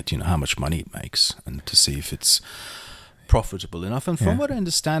looking at how much money it makes and to see if it's profitable enough. And from what I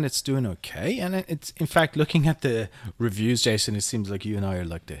understand, it's doing okay. And it's, in fact, looking at the reviews, Jason, it seems like you and I are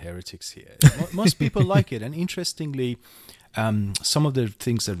like the heretics here. Most people like it. And interestingly, some of the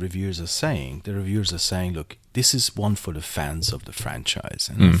things that reviewers are saying, look, this is one for the fans of the franchise.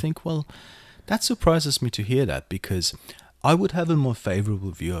 And I think, well, that surprises me to hear that, because I would have a more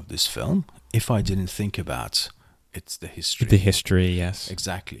favorable view of this film if I didn't think about it's the history. The history, yes.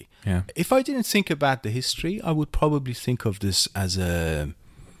 Exactly. Yeah. If I didn't think about the history, I would probably think of this as a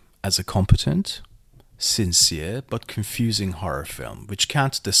competent, sincere, but confusing horror film, which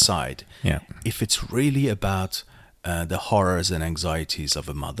can't decide if it's really about the horrors and anxieties of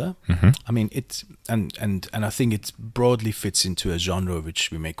a mother. I mean, it's and I think it broadly fits into a genre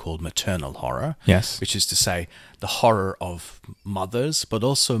which we may call maternal horror. Yes. Which is to say, the horror of mothers, but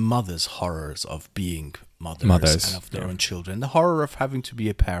also mothers' horrors of being mothers and of their own children, the horror of having to be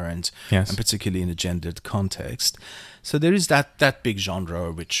a parent, and particularly in a gendered context. So there is that big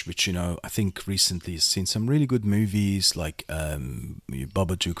genre which I think recently has seen some really good movies like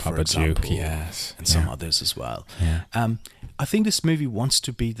Babadook, for example, and some others as well. I think this movie wants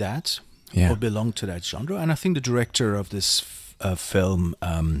to be that or belong to that genre, and I think the director of this film,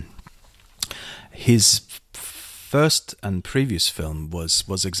 his first and previous film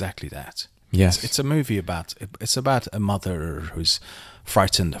was exactly that. Yes. It's a movie about a mother who's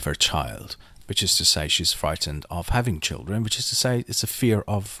frightened of her child, which is to say she's frightened of having children, which is to say it's a fear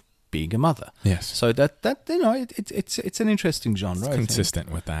of being a mother. Yes. So that it's an interesting genre. It's consistent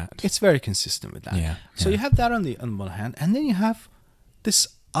with that. It's very consistent with that. Yeah. So you have that on one hand, and then you have this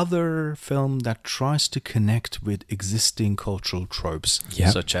other film that tries to connect with existing cultural tropes,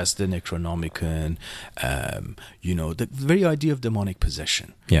 such as the Necronomicon, the very idea of demonic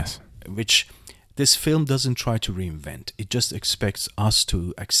possession. Yes. Which this film doesn't try to reinvent. It just expects us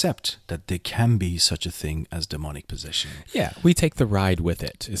to accept that there can be such a thing as demonic possession. Yeah, we take the ride with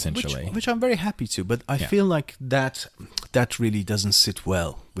it, essentially. Which I'm very happy to, but I feel like that really doesn't sit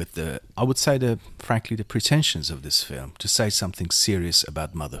well with frankly, the pretensions of this film to say something serious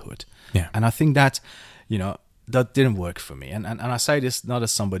about motherhood. Yeah. And I think that, that didn't work for me. And I say this not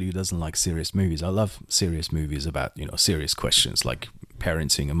as somebody who doesn't like serious movies. I love serious movies about, serious questions like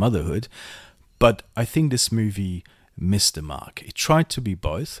parenting and motherhood. But I think this movie missed the mark. It tried to be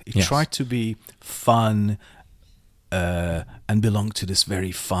both. It tried to be fun and belong to this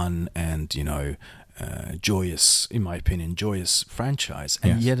very fun and, joyous, in my opinion, joyous franchise.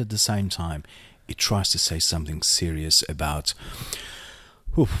 And yet at the same time, it tries to say something serious about...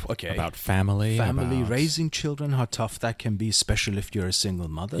 About family, raising children, how tough that can be, especially if you're a single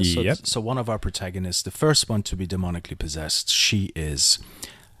mother. So one of our protagonists, the first one to be demonically possessed, she is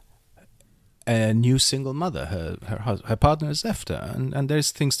a new single mother. Her partner has left her, and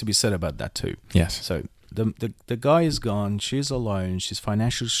there's things to be said about that too. Yes. So the guy is gone. She's alone. She's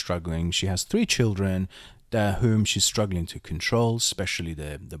financially struggling. She has 3 children, whom she's struggling to control, especially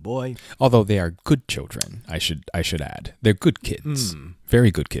the boy. Although they are good children, I should add. They're good kids.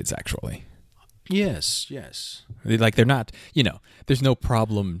 Very good kids, actually. Yes. They're not, there's no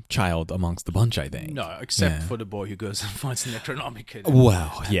problem child amongst the bunch, I think. No, except for the boy who goes and finds the Necronomicon.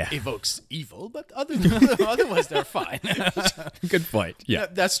 Well, evokes evil, but otherwise they're fine. Good point. Yeah.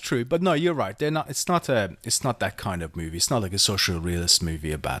 That's true. But no, you're right. They're not. It's not that kind of movie. It's not like a social realist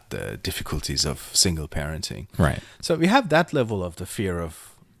movie about the difficulties of single parenting. Right. So we have that level of the fear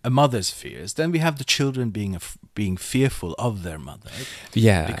of a mother's fears. Then we have the children being fearful of their mother.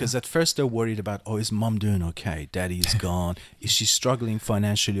 Yeah. Because at first they're worried about, oh, is mom doing okay? Daddy is gone. Is she struggling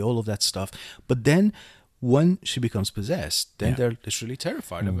financially? All of that stuff. But then when she becomes possessed, then they're literally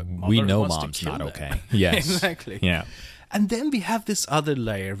terrified of it. We know mom's not okay. Yes. Exactly. Yeah. And then we have this other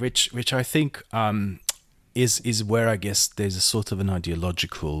layer, which I think is where I guess there's a sort of an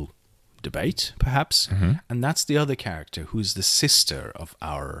ideological debate, perhaps. And that's the other character, who's the sister of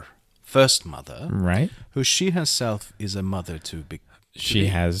our first mother, Right. who she herself is a mother to be. She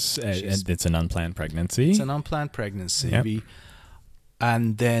has, it's an unplanned pregnancy. It's an unplanned pregnancy. Yep.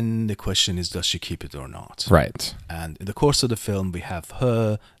 And then the question is, does she keep it or not? Right. And in the course of the film, we have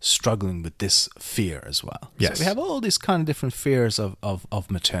her struggling with this fear as well. Yes. So we have all these kind of different fears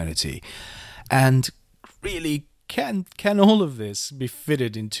of maternity. And really, can all of this be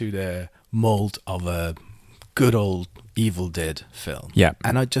fitted into the mold of a good old Evil Dead film? Yeah.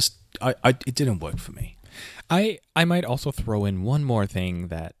 And it didn't work for me. I might also throw in one more thing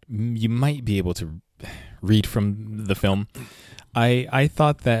that you might be able to read from the film. I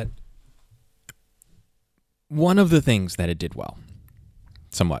thought that one of the things that it did well,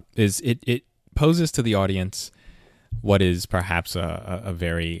 somewhat, is it poses to the audience what is perhaps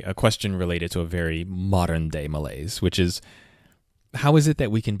a question related to a very modern day malaise, which is, how is it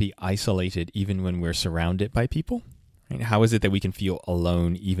that we can be isolated even when we're surrounded by people? Right? How is it that we can feel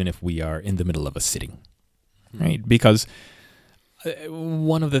alone even if we are in the middle of a sitting? Right? Because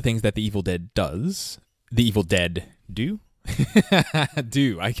one of the things that the Evil Dead do,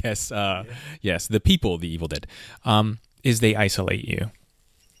 I guess, yes, the people, the Evil Dead, is they isolate you.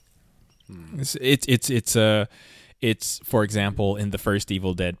 It's for example, in the first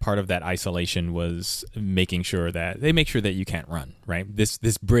Evil Dead, part of that isolation was making sure that you can't run, right? This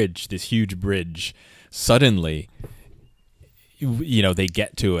bridge, this huge bridge, suddenly, they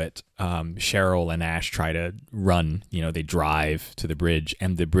get to it. Cheryl and Ash try to run, they drive to the bridge,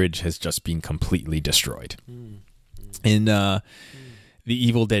 and the bridge has just been completely destroyed. In the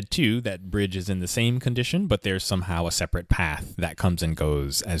Evil Dead 2, that bridge is in the same condition, but there's somehow a separate path that comes and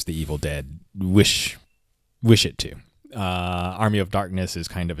goes as the Evil Dead wish it to. Army of Darkness is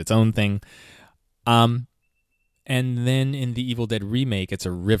kind of its own thing. And then in the Evil Dead remake, it's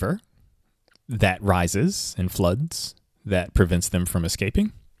a river that rises and floods that prevents them from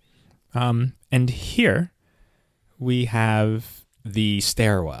escaping. And here we have the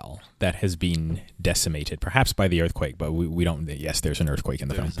stairwell that has been decimated, perhaps by the earthquake, but we don't. Yes, there's an earthquake in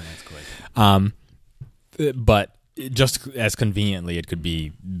the film. There's an earthquake. But just as conveniently, it could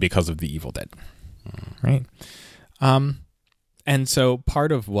be because of the Evil Dead, right? And so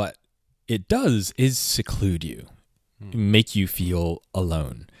part of what it does is seclude you, make you feel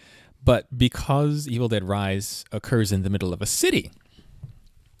alone. But because Evil Dead Rise occurs in the middle of a city,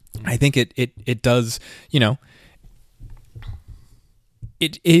 I think it does,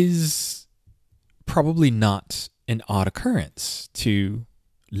 it is probably not an odd occurrence to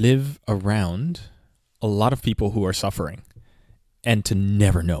live around a lot of people who are suffering and to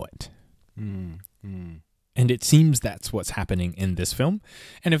never know it. And it seems that's what's happening in this film.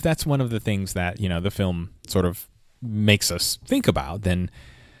 And if that's one of the things that, the film sort of makes us think about, then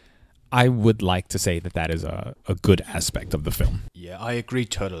I would like to say that is a good aspect of the film. Yeah, I agree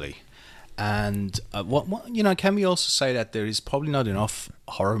totally. And can we also say that there is probably not enough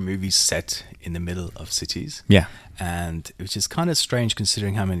horror movies set in the middle of cities? Yeah. And which is kind of strange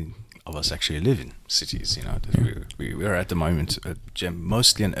considering how many of us actually live in cities. We're at the moment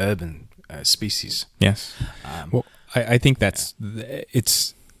mostly an urban species. Yes. Well, I think that's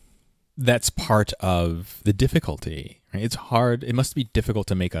part of the difficulty. Right? It's hard. It must be difficult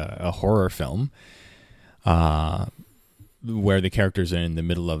to make a horror film where the characters are in the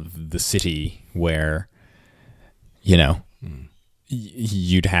middle of the city, where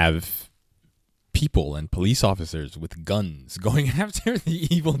you'd have people and police officers with guns going after the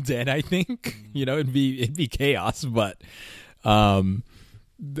Evil Dead. I think it'd be chaos, but I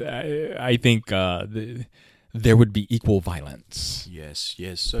think there would be equal violence. Yes.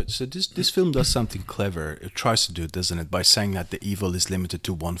 So this film does something clever. It tries to do it, doesn't it, by saying that the evil is limited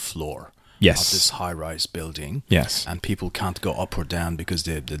to one floor. Yes. Of this high-rise building. Yes. And people can't go up or down because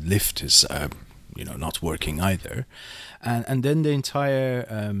the lift is not working either. And then the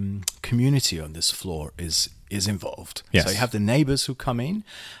entire community on this floor is involved. Yes. So you have the neighbors who come in.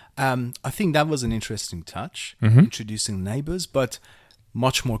 I think that was an interesting touch, introducing neighbors, but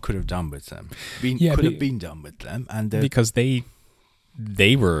much more could have done with them. Could have been done with them, and because they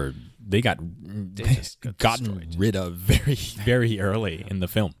they got just got gotten destroyed. rid of very, very early in the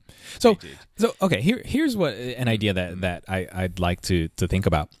film. So okay, here's what an idea that I'd like to think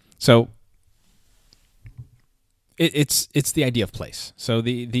about. So it's the idea of place. So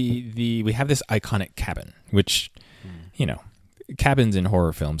the we have this iconic cabin, which cabins in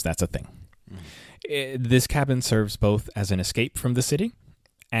horror films, that's a thing. This cabin serves both as an escape from the city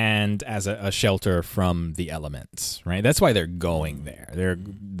and as a shelter from the elements, right? That's why they're going there.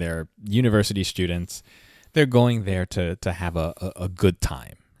 They're university students. They're going there to have a good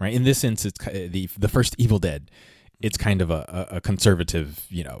time, right? In this sense, it's the first Evil Dead. It's kind of a conservative,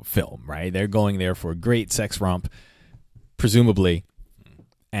 film, right? They're going there for a great sex romp, presumably,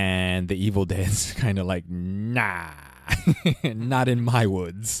 and the Evil Dead's kind of like, nah, not in my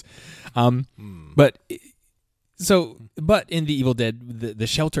woods. But in the Evil Dead, the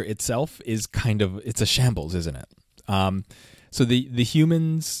shelter itself is it's a shambles, isn't it? So the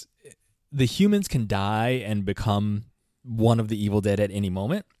humans can die and become one of the Evil Dead at any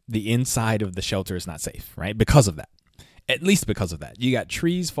moment. The inside of the shelter is not safe, right? Because of that. At least because of that. You got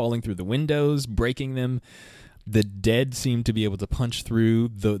trees falling through the windows, breaking them. The dead seem to be able to punch through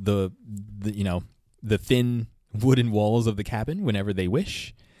the thin wooden walls of the cabin whenever they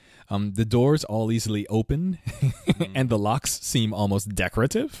wish. The doors all easily open, and the locks seem almost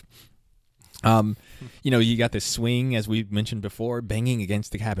decorative. You got this swing, as we mentioned before, banging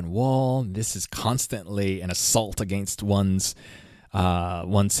against the cabin wall. This is constantly an assault against one's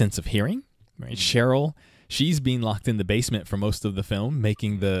sense of hearing. Right? Cheryl, she's being locked in the basement for most of the film,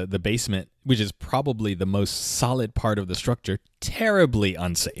 making the basement, which is probably the most solid part of the structure, terribly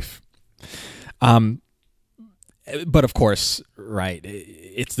unsafe. But of course, right,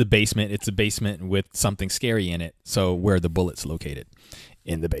 it's the basement. It's a basement with something scary in it. So where are the bullets located?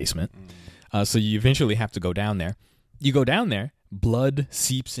 In the basement. So you eventually have to go down there. You go down there, blood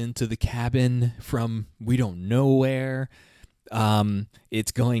seeps into the cabin from we don't know where.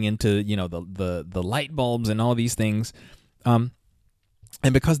 It's going into, the light bulbs and all these things. And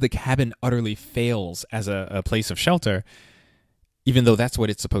because the cabin utterly fails as a place of shelter, even though that's what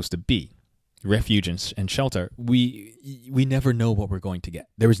it's supposed to be, refuge and shelter, we never know what we're going to get.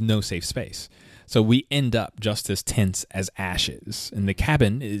 There is no safe space. So we end up just as tense as ashes. And the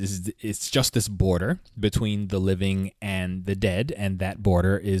cabin it's just this border between the living and the dead, and that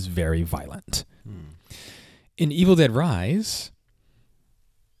border is very violent. In Evil Dead Rise,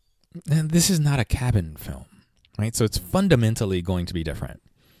 and this is not a cabin film, right? So it's fundamentally going to be different.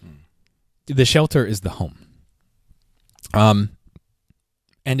 The shelter is the home.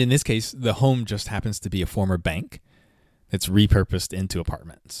 And in this case, the home just happens to be a former bank that's repurposed into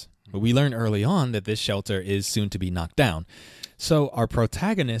apartments. But we learn early on that this shelter is soon to be knocked down. So our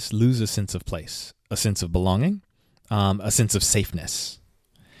protagonists lose a sense of place, a sense of belonging, a sense of safeness.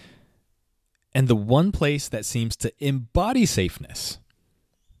 And the one place that seems to embody safeness,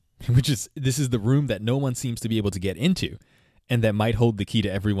 this is the room that no one seems to be able to get into, and that might hold the key to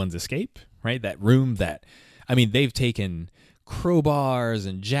everyone's escape, right? That room they've taken crowbars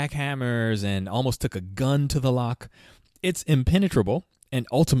and jackhammers and almost took a gun to the lock. It's impenetrable, and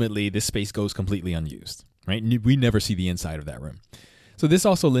ultimately this space goes completely unused, right? We never see the inside of that room. So this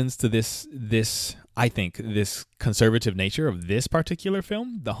also lends to this I think, this conservative nature of this particular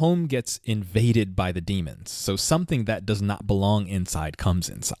film. The home gets invaded by the demons. So something that does not belong inside comes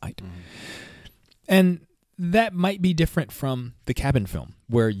inside. And that might be different from the cabin film,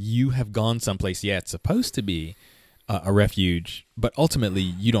 where you have gone someplace, it's supposed to be a refuge, but ultimately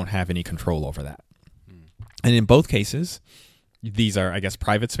you don't have any control over that. And in both cases, these are, I guess,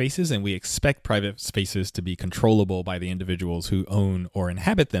 private spaces, and we expect private spaces to be controllable by the individuals who own or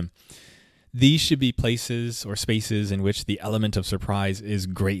inhabit them. These should be places or spaces in which the element of surprise is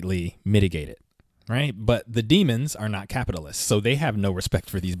greatly mitigated, right? But the demons are not capitalists, so they have no respect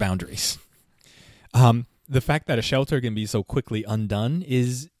for these boundaries. The fact that a shelter can be so quickly undone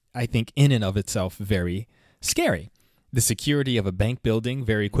is, I think, in and of itself very scary. The security of a bank building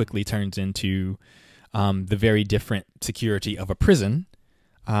very quickly turns into the very different security of a prison,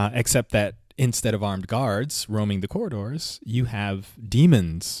 except that instead of armed guards roaming the corridors, you have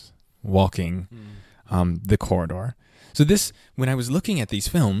demons walking the corridor. So this, when I was looking at these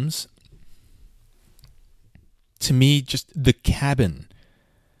films, to me, just the cabin,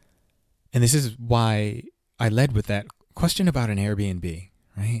 and this is why I led with that question about an Airbnb,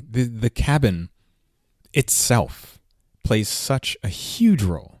 right? The cabin itself plays such a huge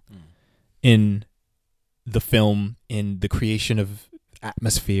role in the film, in the creation of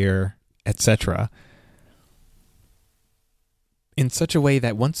atmosphere, etc., in such a way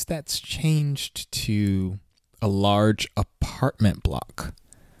that once that's changed to a large apartment block,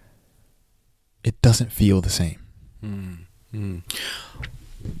 it doesn't feel the same.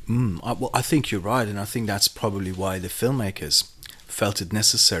 Well, I think you're right, and I think that's probably why the filmmakers felt it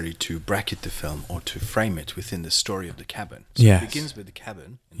necessary to bracket the film or to frame it within the story of the cabin. So Yes. it begins with the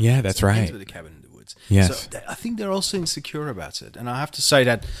cabin. Yeah, that's It right. begins with the cabin in the woods. Yes. So I think they're also insecure about it. And I have to say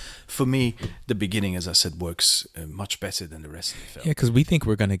that for me, the beginning, as I said, works much better than the rest of the film. Yeah, because we think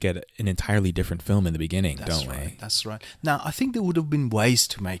we're going to get an entirely different film in the beginning, That's don't right. we? That's right. Now, I think there would have been ways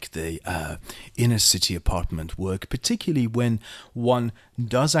to make the inner city apartment work, particularly when one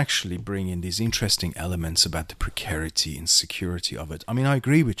does actually bring in these interesting elements about the precarity and security of it. I mean, I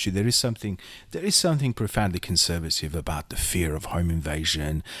agree with you. There is something profoundly conservative about the fear of home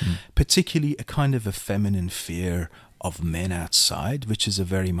invasion, particularly a kind of a feminine fear of men outside, which is a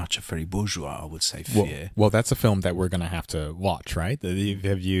very bourgeois, I would say, fear. Well, that's a film that we're going to have to watch, right?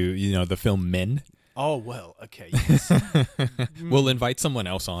 Have you the film Men? Oh, well, okay. Yes. We'll invite someone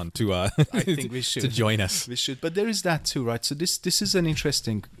else on to I think we should to join us. We should, but there is that too, right? So this is an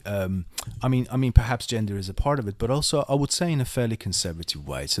interesting. I mean, perhaps gender is a part of it, but also I would say in a fairly conservative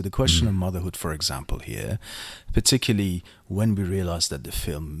way. So the question of motherhood, for example, here, particularly when we realize that the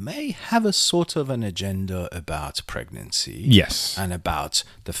film may have a sort of an agenda about pregnancy, Yes. and about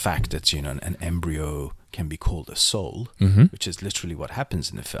the fact that an embryo can be called a soul, which is literally what happens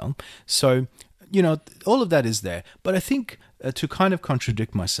in the film. So. All of that is there. But I think to kind of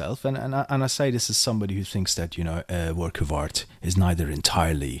contradict myself, and I say this as somebody who thinks that, a work of art is neither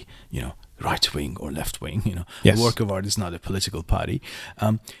entirely, right wing or left wing, Yes. A work of art is not a political party.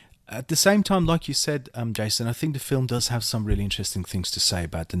 At the same time, like you said, Jason, I think the film does have some really interesting things to say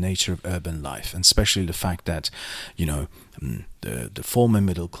about the nature of urban life, and especially the fact that, the former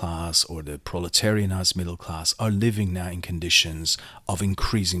middle class or the proletarianized middle class are living now in conditions of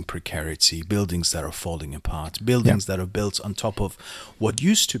increasing precarity, buildings that are falling apart, buildings that are built on top of what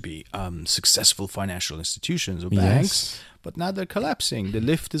used to be successful financial institutions or banks. Yes. But now they're collapsing. The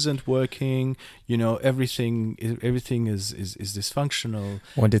lift isn't working. Everything is dysfunctional.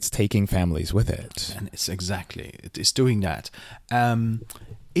 And it's taking families with it. And it is doing that.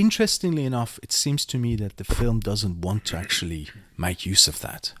 Interestingly enough, it seems to me that the film doesn't want to actually make use of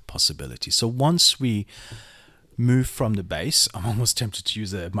that possibility. So once we move from the base, I'm almost tempted to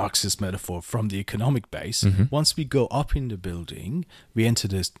use a Marxist metaphor, from the economic base. Once we go up in the building, we enter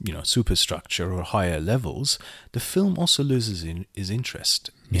this, superstructure or higher levels. The film also loses its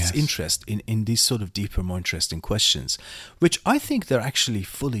interest. Yes. Its interest in these sort of deeper, more interesting questions, which I think they're actually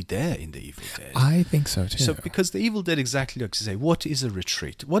fully there in The Evil Dead. I think so too. So, because The Evil Dead, exactly like you say, what is a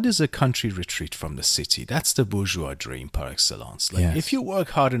retreat? What is a country retreat from the city? That's the bourgeois dream par excellence. Like, Yes. if you work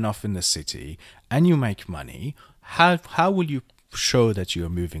hard enough in the city and you make money, how will you show that you're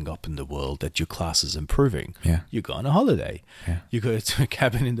moving up in the world, that your class is improving? Yeah. You go on a holiday. Yeah. You go to a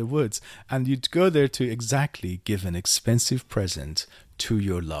cabin in the woods, and you'd go there to exactly give an expensive present to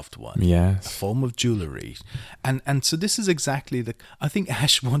your loved one. Yes. A form of jewelry. And so this is exactly I think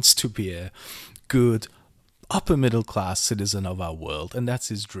Ash wants to be a good upper middle class citizen of our world, and that's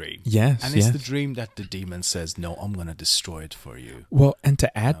his dream. Yes. And it's yes. the dream that the demon says, no, I'm going to destroy it for you. Well, and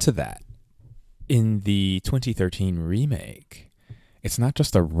to add to that, in the 2013 remake, it's not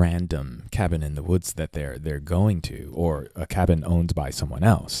just a random cabin in the woods that they're going to, or a cabin owned by someone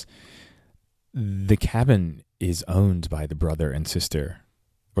else. The cabin is owned by the brother and sister,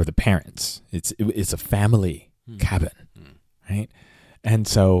 or the parents. It's a family cabin, right? And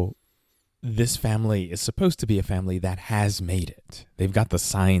so this family is supposed to be a family that has made it. They've got the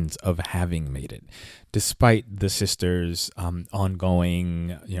signs of having made it, despite the sisters'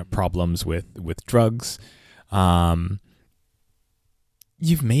 ongoing problems with drugs.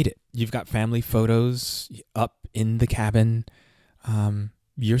 You've made it. You've got family photos up in the cabin.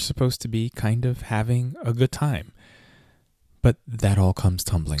 You're supposed to be kind of having a good time. But that all comes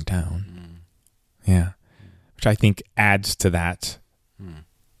tumbling down. Yeah. Which I think adds to that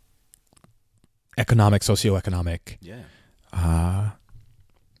socioeconomic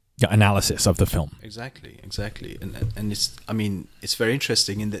analysis of the film. Exactly. And it's very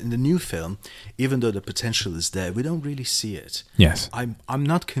interesting in the new film. Even though the potential is there, we don't really see it. Yes. I'm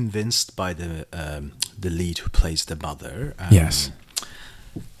not convinced by the lead who plays the mother. Yes.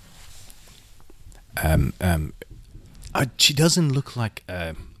 She doesn't look like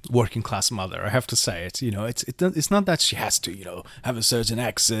a working class mother. I have to say it. It's not that she has to have a certain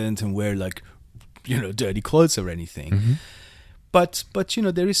accent and wear dirty clothes or anything. But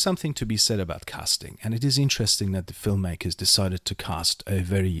there is something to be said about casting, and it is interesting that the filmmakers decided to cast a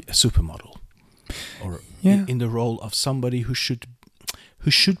supermodel, or in the role of somebody who should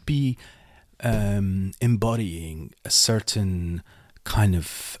be embodying a certain kind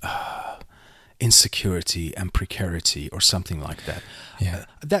of insecurity and precarity or something like that. Yeah.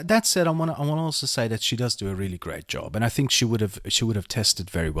 That said, I want to also say that she does do a really great job, and I think she would have tested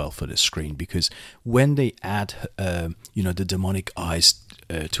very well for the screen, because when they add the demonic eyes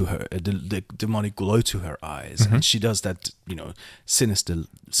to her, the demonic glow to her eyes, and she does that sinister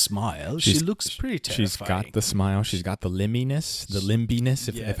smile, she looks pretty terrifying. She's got the smile, she's got the limbiness,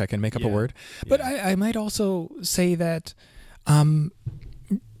 if I can make up a word. But I might also say that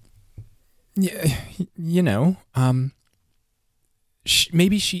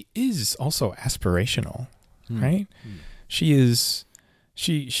maybe she is also aspirational, right? She is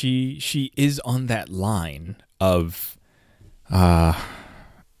on that line of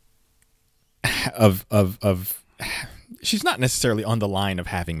she's not necessarily on the line of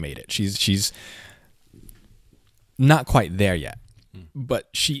having made it. She's not quite there yet, but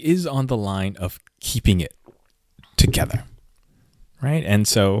she is on the line of keeping it together, right? And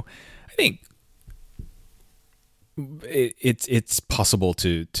so I think it's possible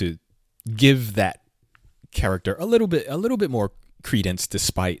to give that character a little bit more credence,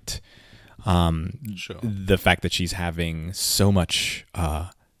 despite the fact that she's having so much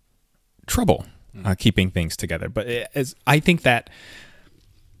trouble keeping things together. But I think that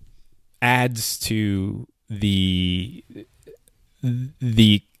adds to the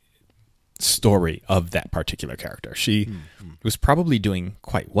story of that particular character. She was probably doing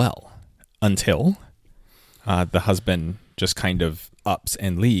quite well until the husband just kind of ups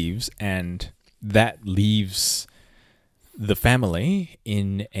and leaves, and that leaves the family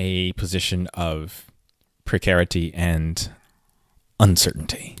in a position of precarity and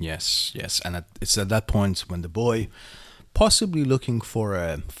uncertainty. Yes, and it's at that point when the boy, possibly looking for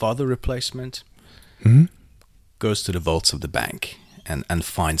a father replacement, goes to the vaults of the bank and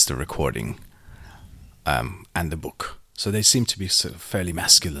finds the recording and the book. So they seem to be sort of fairly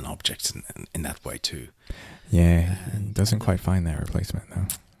masculine objects in that way too. Yeah, doesn't quite find that replacement though.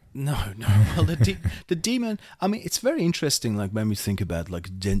 No. Well, the demon. I mean, it's very interesting. Like when we think about like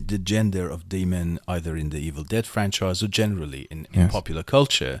the gender of demon, either in the Evil Dead franchise or generally in popular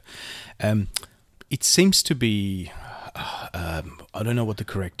culture, it seems to be. I don't know what the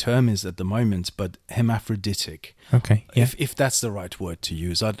correct term is at the moment, but hermaphroditic. Okay. Yeah. If that's the right word to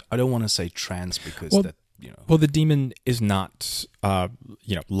use, I don't want to say trans because Well, the demon is not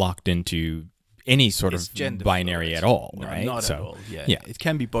locked into any sort of binary fluid. at all, no, right? Not at all. Yeah. It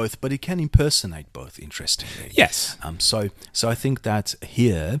can be both, but it can impersonate both. Interestingly, yes. So I think that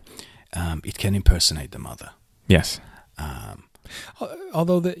here, it can impersonate the mother. Yes.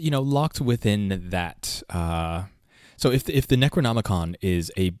 Although locked within that. So if the Necronomicon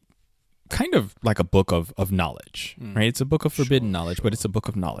is a kind of like a book of knowledge, right? It's a book of forbidden knowledge, but it's a book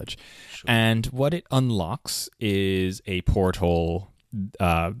of knowledge. Sure. And what it unlocks is a portal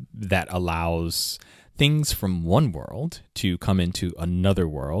that allows things from one world to come into another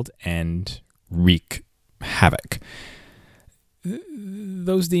world and wreak havoc.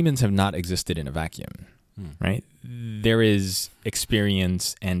 Those demons have not existed in a vacuum, right? There is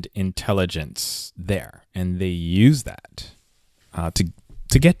experience and intelligence there, and they use that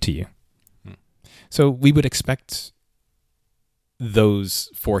to get to you. So we would expect those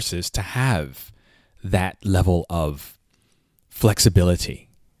forces to have that level of flexibility,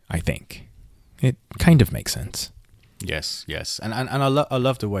 I think. It kind of makes sense. Yes, and I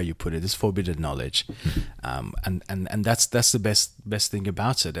love the way you put it. It's forbidden knowledge, and that's the best thing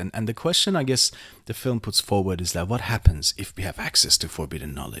about it. And the question I guess the film puts forward is that what happens if we have access to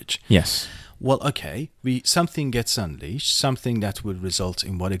forbidden knowledge? Yes. Well, okay, something gets unleashed, something that will result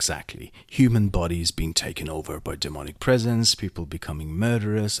in what exactly? Human bodies being taken over by demonic presence, people becoming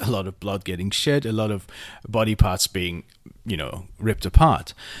murderous, a lot of blood getting shed, a lot of body parts being, ripped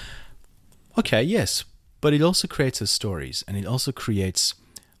apart. Okay, yes, but it also creates stories, and it also creates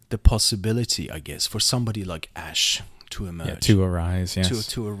the possibility, I guess, for somebody like Ash to emerge. To arise, yes.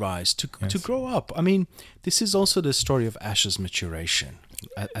 To arise, to grow up. I mean, this is also the story of Ash's maturation,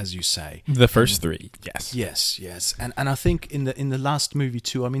 as you say. The first three, yes. Yes. And I think in the last movie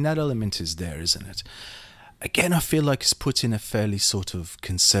too, I mean, that element is there, isn't it? Again, I feel like it's put in a fairly sort of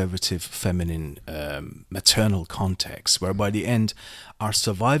conservative, feminine, maternal context, where by the end, our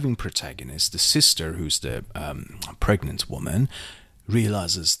surviving protagonist, the sister, who's the pregnant woman,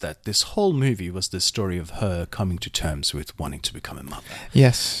 realizes that this whole movie was the story of her coming to terms with wanting to become a mother.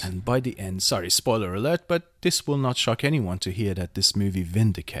 Yes. And by the end, sorry, spoiler alert, but this will not shock anyone to hear that this movie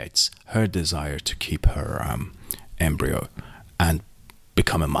vindicates her desire to keep her embryo and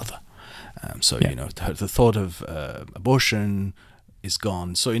become a mother. The thought of abortion is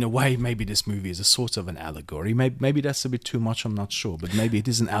gone. So in a way, maybe this movie is a sort of an allegory. Maybe that's a bit too much, I'm not sure. But maybe it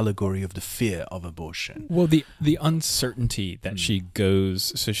is an allegory of the fear of abortion. Well, the uncertainty that she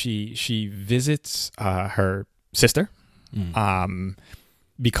goes... So she visits her sister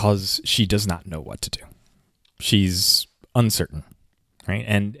because she does not know what to do. She's uncertain, right?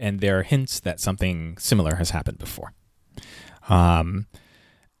 And there are hints that something similar has happened before.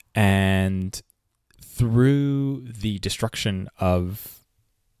 And through the destruction of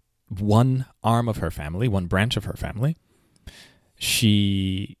one arm of her family, one branch of her family,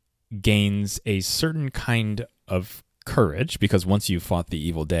 she gains a certain kind of courage, because once you've fought the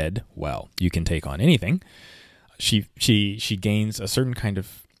evil dead, well, you can take on anything. She gains a certain kind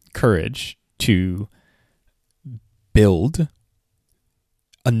of courage to build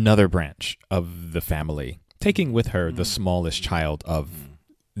another branch of the family, taking with her the smallest child of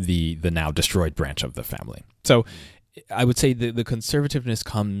the now destroyed branch of the family. So I would say the conservativeness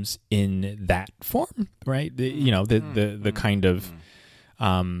comes in that form, right? The kind of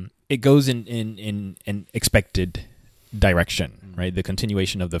it goes in an expected direction, right? The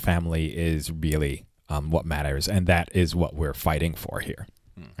continuation of the family is really what matters, and that is what we're fighting for here.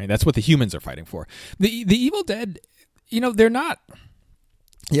 Right? That's what the humans are fighting for. The evil dead, they're not.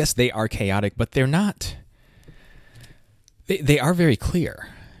 Yes, they are chaotic, but they're not. They are very clear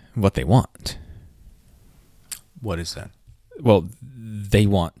what they want. What is that? Well, they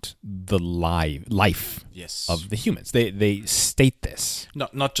want the life Yes. of the humans. They state this.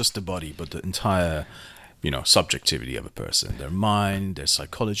 Not just the body, but the entire, subjectivity of a person, their mind, their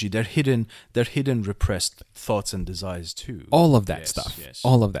psychology, their hidden repressed thoughts and desires too. All of that stuff. Yes.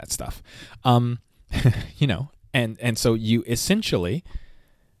 All of that stuff. And so you essentially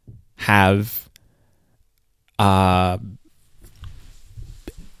have an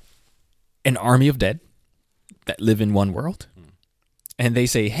army of dead that live in one world, and they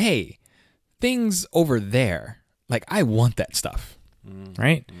say, hey, things over there, like, I want that stuff,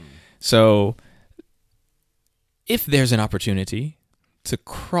 right? So if there's an opportunity to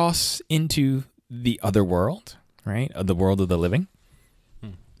cross into the other world, right, the world of the living,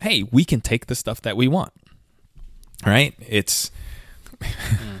 hey, we can take the stuff that we want, right? It's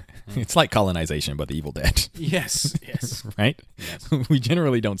it's like colonization, but the Evil Dead. Yes. Right? Yes. We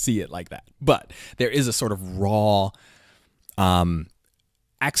generally don't see it like that. But there is a sort of raw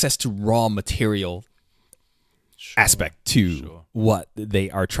access to raw material aspect to what they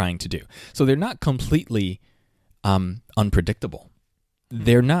are trying to do. So they're not completely unpredictable.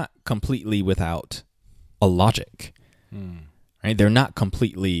 They're not completely without a logic. Right? They're not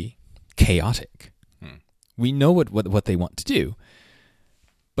completely chaotic. We know what they want to do.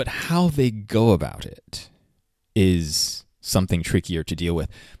 But how they go about it is something trickier to deal with.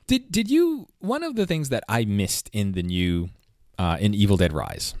 Did you? One of the things that I missed in the new in Evil Dead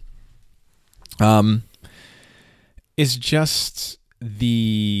Rise, is just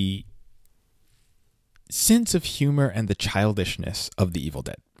the sense of humor and the childishness of the Evil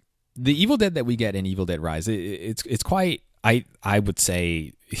Dead. The Evil Dead that we get in Evil Dead Rise, it's quite, I would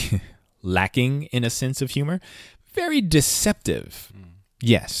say, lacking in a sense of humor. Very deceptive.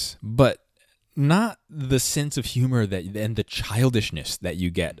 Yes, but not the sense of humor and the childishness that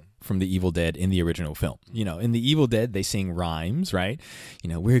you get from the Evil Dead in the original film. In the Evil Dead, they sing rhymes, right?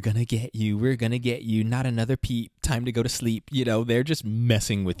 We're gonna get you, not another peep, time to go to sleep. They're just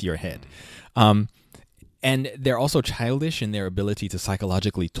messing with your head. And they're also childish in their ability to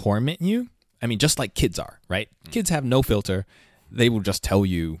psychologically torment you. I mean, just like kids are, right? Kids have no filter. They will just tell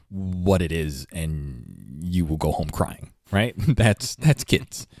you what it is, and you will go home crying. Right? That's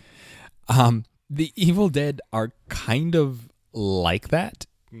kids. The Evil Dead are kind of like that.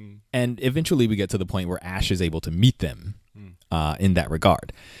 And eventually we get to the point where Ash is able to meet them in that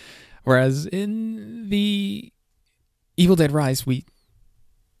regard. Whereas in the Evil Dead Rise,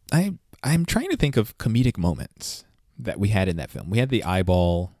 I'm trying to think of comedic moments that we had in that film. We had the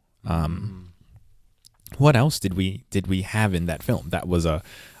eyeball. What else did we have in that film? That was a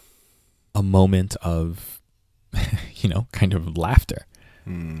moment of kind of laughter.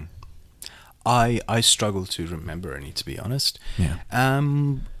 I struggle to remember any, to be honest. Yeah.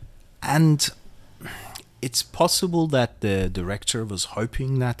 And it's possible that the director was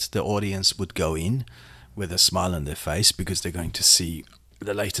hoping that the audience would go in with a smile on their face because they're going to see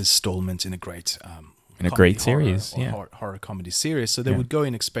the latest installment in a great series, horror comedy series. So they would go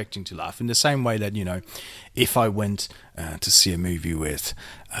in expecting to laugh. In the same way that if I went to see a movie with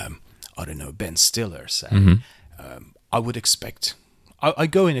Ben Stiller, say. I would expect. I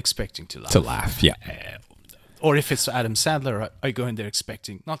go in expecting to laugh. Yeah. Or if it's Adam Sandler, I go in there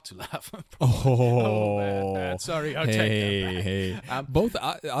expecting not to laugh. Bad. Sorry, I'll take that back. Hey. Both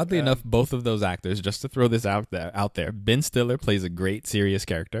oddly enough, both of those actors, just to throw this out there, Ben Stiller plays a great serious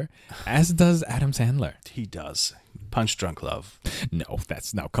character, as does Adam Sandler. He does. Punch Drunk Love. No,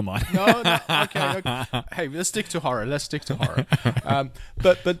 come on. No, okay. Hey, let's stick to horror.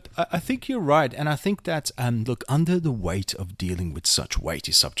 But I think you're right, and I think that look, under the weight of dealing with such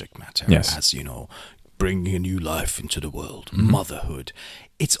weighty subject matter, as bringing a new life into the world, motherhood,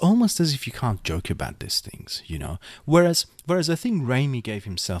 it's almost as if you can't joke about these things, Whereas I think Raimi gave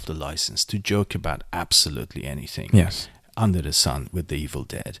himself the license to joke about absolutely anything. Yes. Under the sun with the Evil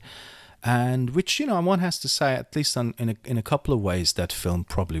Dead. And which, one has to say, at least in a couple of ways, that film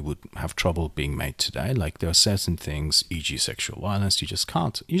probably would have trouble being made today. Like, there are certain things, e.g. sexual violence, you just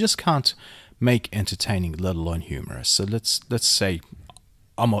can't make entertaining, let alone humorous. So let's say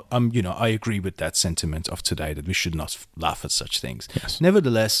I agree with that sentiment of today, that we should not laugh at such things. Yes.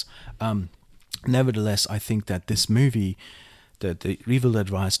 Nevertheless, I think that this movie, the Evil Dead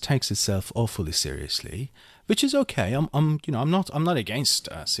Rise, takes itself awfully seriously, which is okay. I'm not against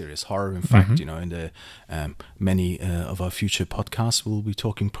serious horror. In fact, in the many of our future podcasts, we'll be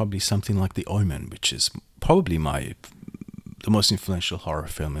talking probably something like The Omen, which is probably the most influential horror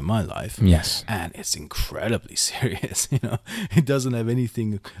film in my life. Yes. And it's incredibly serious, It doesn't have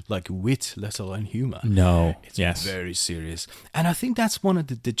anything like wit, let alone humor. No. It's very serious. And I think that's one of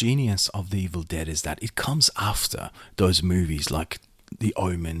the genius of The Evil Dead, is that it comes after those movies like The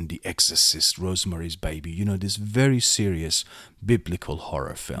Omen, The Exorcist, Rosemary's Baby, these very serious biblical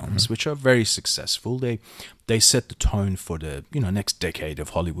horror films, which are very successful. They set the tone for the next decade of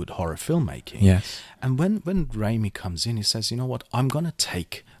Hollywood horror filmmaking. Yes. And when Raimi comes in, he says, I'm going to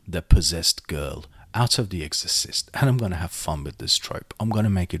take the possessed girl out of The Exorcist, and I'm going to have fun with this trope. I'm going to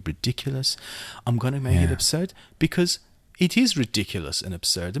make it ridiculous. I'm going to make it absurd, because it is ridiculous and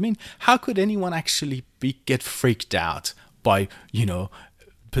absurd. I mean, how could anyone actually get freaked out by,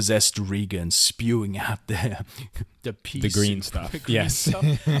 possessed Regan spewing out the pea the green soup, stuff. the green stuff.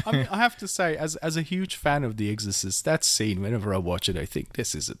 I mean, I have to say, as a huge fan of The Exorcist, that scene, whenever I watch it, I think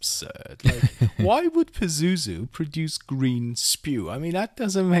this is absurd. Like, why would Pazuzu produce green spew? I mean, that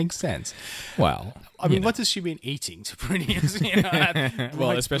doesn't make sense. Well, I mean, what has she been eating to produce?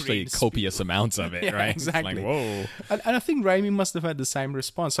 Well, especially copious amounts of it, right? Exactly. It's like, whoa. And I think Raimi must have had the same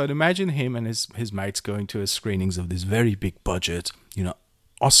response. So I'd imagine him and his mates going to his screenings of these very big budget,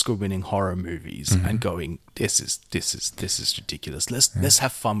 Oscar-winning horror movies, and going, this is ridiculous. Let's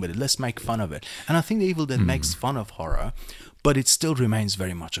have fun with it. Let's make fun of it. And I think The Evil Dead makes fun of horror, but it still remains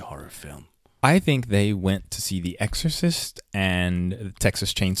very much a horror film. I think they went to see The Exorcist and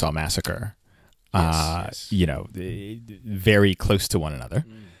Texas Chainsaw Massacre. Yes. Very close to one another,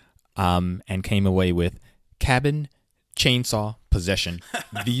 and came away with cabin, chainsaw, possession.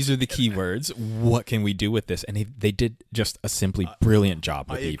 These are the key words. What can we do with this? And they did just a simply brilliant job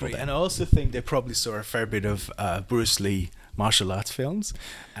with Evil Dead. And I also think they probably saw a fair bit of Bruce Lee martial arts films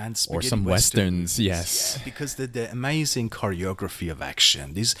and or some westerns. Yes, because the amazing choreography of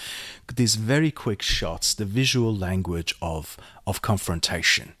action, these very quick shots, the visual language of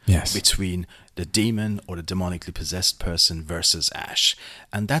confrontation between the demon or the demonically possessed person versus Ash,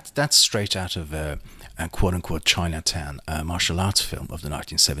 and that's straight out of a quote unquote Chinatown martial arts film of the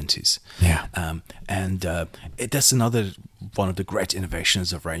 1970s. That's another one of the great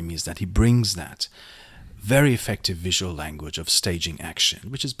innovations of Raimi, is that he brings that very effective visual language of staging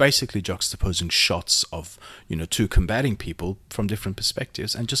action, which is basically juxtaposing shots of two combating people from different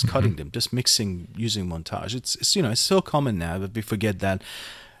perspectives and just cutting them, just mixing, using montage. It's so common now that we forget that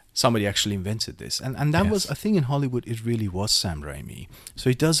somebody actually invented this, and that was, I think, in Hollywood it really was Sam Raimi. So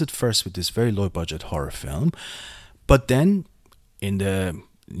he does it first with this very low budget horror film, but then in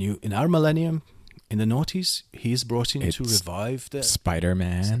our millennium, in the noughties, he is brought in to revive the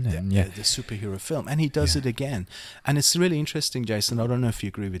Spider-Man the superhero film, and he does it again. And it's really interesting, Jason. I don't know if you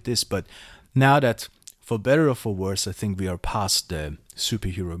agree with this, but now that, for better or for worse, I think we are past the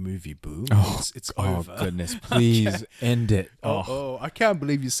superhero movie boom. It's over. Oh, goodness. Please end it. I can't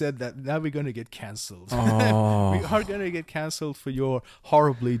believe you said that. Now we're going to get cancelled. We are going to get cancelled for your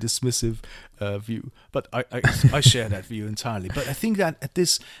horribly dismissive view. But I share that view entirely. But I think that at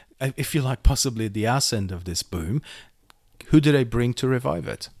this, if you like, possibly the ass end of this boom, who did they bring to revive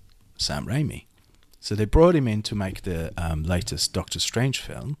it? Sam Raimi. So they brought him in to make the latest Doctor Strange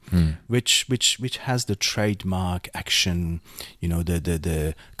film, which has the trademark action,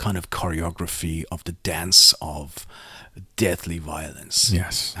 the kind of choreography of the dance of deadly violence.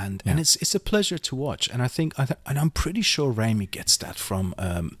 Yes, and it's a pleasure to watch. And I think, and I'm pretty sure Raimi gets that from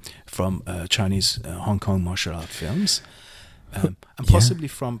Chinese Hong Kong martial art films. And possibly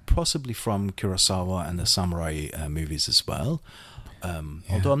from Kurosawa and the samurai movies as well.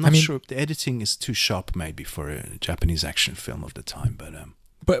 Although I'm not sure if the editing is too sharp, maybe for a Japanese action film of the time.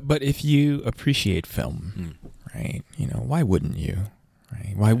 But if you appreciate film, right? Why wouldn't you?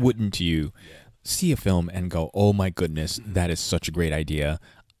 Right? Why wouldn't you see a film and go, "Oh my goodness, that is such a great idea.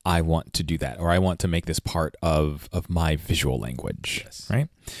 I want to do that, or I want to make this part of my visual language." Yes. Right?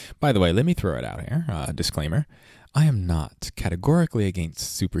 By the way, let me throw it out here. Disclaimer. I am not categorically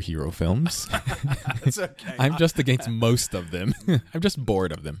against superhero films. That's okay. I'm just against most of them. I'm just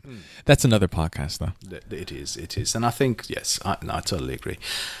bored of them. That's another podcast, though. It is. And I think, yes, I totally agree.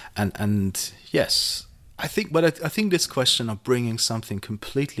 And yes, I think this question of bringing something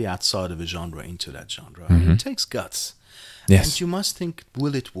completely outside of a genre into that genre, it takes guts. Yes. And you must think,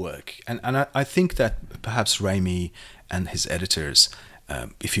 will it work? And I think that perhaps Raimi and his editors,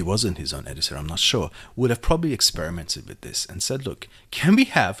 if he wasn't his own editor, I'm not sure, would have probably experimented with this and said, look, can we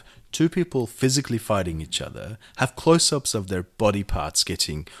have two people physically fighting each other, have close-ups of their body parts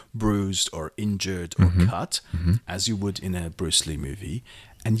getting bruised or injured or cut, as you would in a Bruce Lee movie,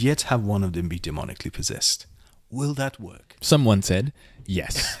 and yet have one of them be demonically possessed? Will that work? Someone said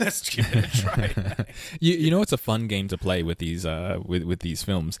yes. Let's give it a try. You know it's a fun game to play with these with these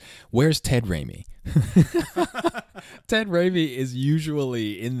films. Where's Ted Raimi? Ted Raimi is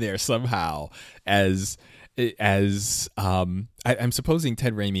usually in there somehow as I'm supposing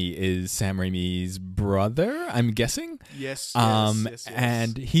Ted Raimi is Sam Raimi's brother, I'm guessing. Yes.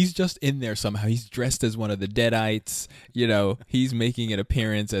 And he's just in there somehow. He's dressed as one of the Deadites. He's making an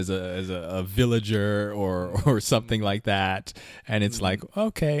appearance as a villager or something like that. And it's like,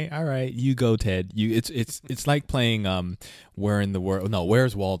 okay, all right, you go, Ted. It's like playing Where in the World? No,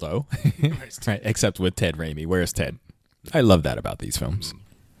 Where's Waldo? Right, except with Ted Raimi. Where's Ted? I love that about these films.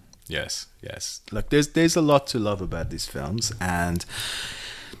 Yes. Look, there's a lot to love about these films, and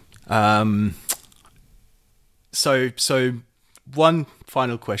so one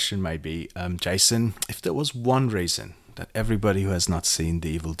final question maybe, Jason, if there was one reason that everybody who has not seen The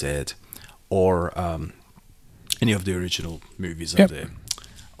Evil Dead or any of the original movies of the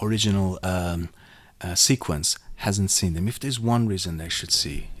original sequence hasn't seen them, if there's one reason they should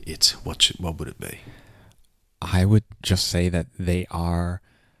see it, what would it be? I would just say that they are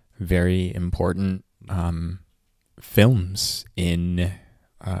very important films in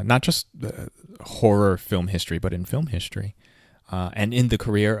not just horror film history, but in film history and in the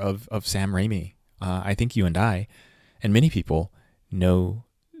career of Sam Raimi. I think you and I and many people know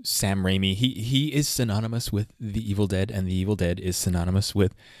Sam Raimi. He is synonymous with The Evil Dead, and The Evil Dead is synonymous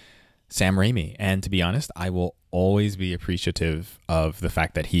with Sam Raimi. And to be honest, I will always be appreciative of the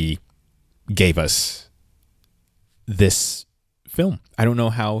fact that he gave us this film. I don't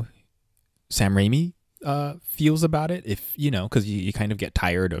know how Sam Raimi feels about it, if because you kind of get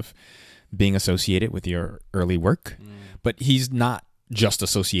tired of being associated with your early work, but he's not just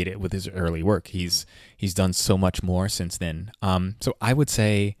associated with his early work. He's done so much more since then. So I would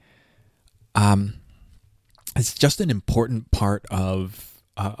say it's just an important part of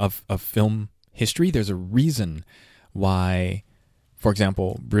film history. There's a reason why, for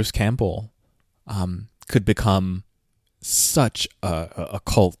example, Bruce Campbell could become such a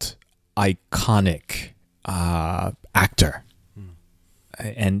cult iconic actor,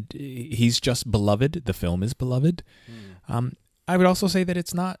 and he's just beloved. The film is beloved. I would also say that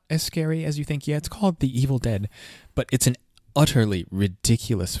it's not as scary as you think. Yeah, it's called The Evil Dead, but it's an utterly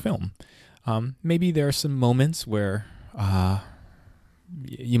ridiculous film. Maybe there are some moments where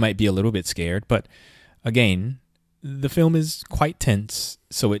you might be a little bit scared, but again, the film is quite tense,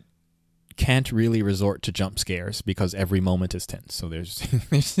 so it can't really resort to jump scares because every moment is tense. So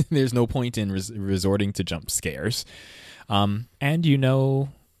there's no point in resorting to jump scares. And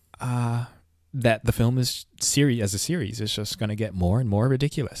that the film is as a series is just going to get more and more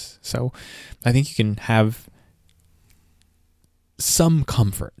ridiculous. So I think you can have some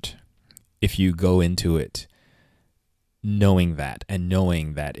comfort if you go into it knowing that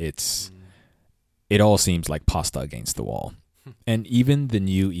it all seems like pasta against the wall. And even the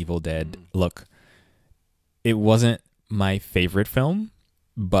new Evil Dead, look, it wasn't my favorite film,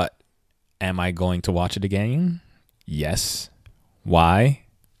 but am I going to watch it again? Yes. Why?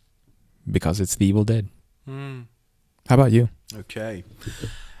 Because it's The Evil Dead. How about you? Okay.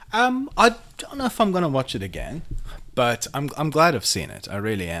 I don't know if I'm gonna watch it again, but I'm glad I've seen it. I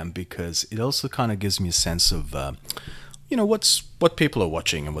really am, because it also kind of gives me a sense of, what people are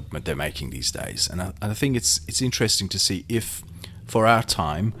watching and what they're making these days. And I think it's interesting to see if, for our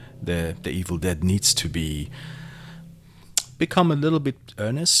time, the Evil Dead needs to become a little bit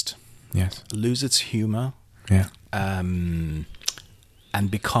earnest, Yes. lose its humor, Yeah. and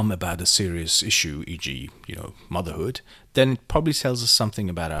become about a serious issue, e.g., motherhood. Then it probably tells us something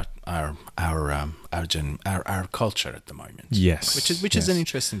about our culture at the moment. Yes. which is an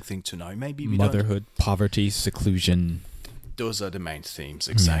interesting thing to know. Maybe we Motherhood, poverty, seclusion. those are the main themes.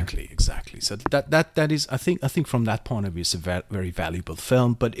 Exactly. So that is, I think from that point of view, it's a very valuable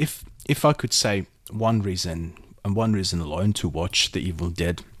film. But if I could say one reason, and one reason alone, to watch The Evil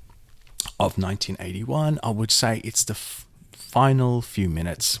Dead of 1981, I would say it's the final few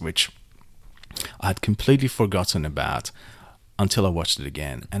minutes, which I had completely forgotten about until I watched it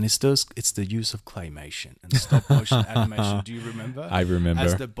again. And it's the use of claymation and stop motion animation. Do you remember? I remember.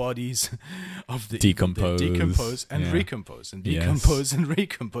 As the bodies of the decompose and yeah. recompose and Yes. decompose and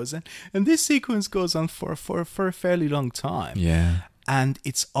recompose. And this sequence goes on for a fairly long time. Yeah. And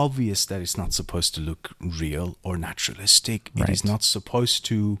it's obvious that it's not supposed to look real or naturalistic. Right. It is not supposed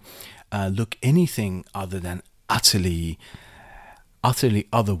to look anything other than utterly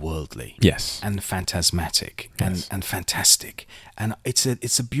otherworldly. Yes. And phantasmatic. Yes. And fantastic. And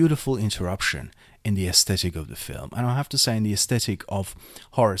it's a beautiful interruption in the aesthetic of the film. And I have to say, in the aesthetic of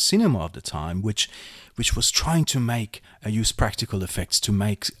horror cinema of the time, which was trying to use practical effects to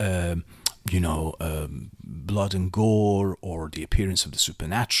make blood and gore, or the appearance of the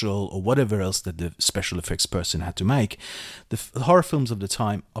supernatural, or whatever else that the special effects person had to make, the horror films of the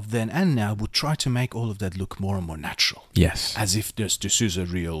time, of then and now, would try to make all of that look more and more natural. Yes. As if this is a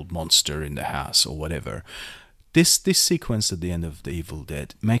real monster in the house or whatever. This sequence at the end of The Evil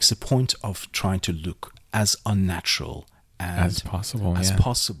Dead makes a point of trying to look as unnatural as possible.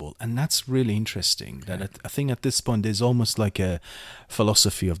 And that's really interesting. That I think at this point there's almost like a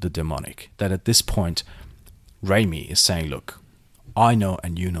philosophy of the demonic. That at this point, Raimi is saying, look, I know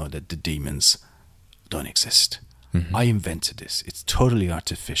and you know that the demons don't exist. Mm-hmm. I invented this. It's totally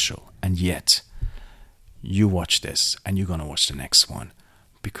artificial. And yet, you watch this and you're going to watch the next one.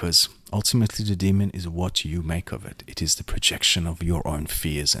 Because ultimately the demon is what you make of it. It is the projection of your own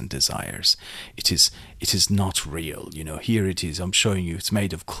fears and desires. It is not real. Here it is. I'm showing you. It's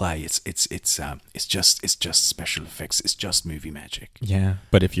made of clay. It's just special effects. It's just movie magic. Yeah.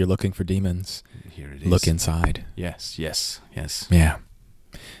 But if you're looking for demons, here it is. Look inside. Yes. Yeah.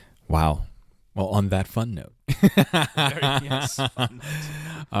 Wow. Well, on that fun note. Fun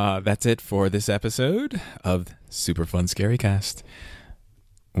note. That's it for this episode of Super Fun Scary Cast.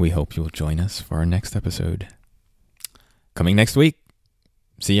 We hope you'll join us for our next episode. Coming next week.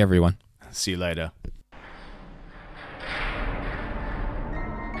 See you, everyone. See you later.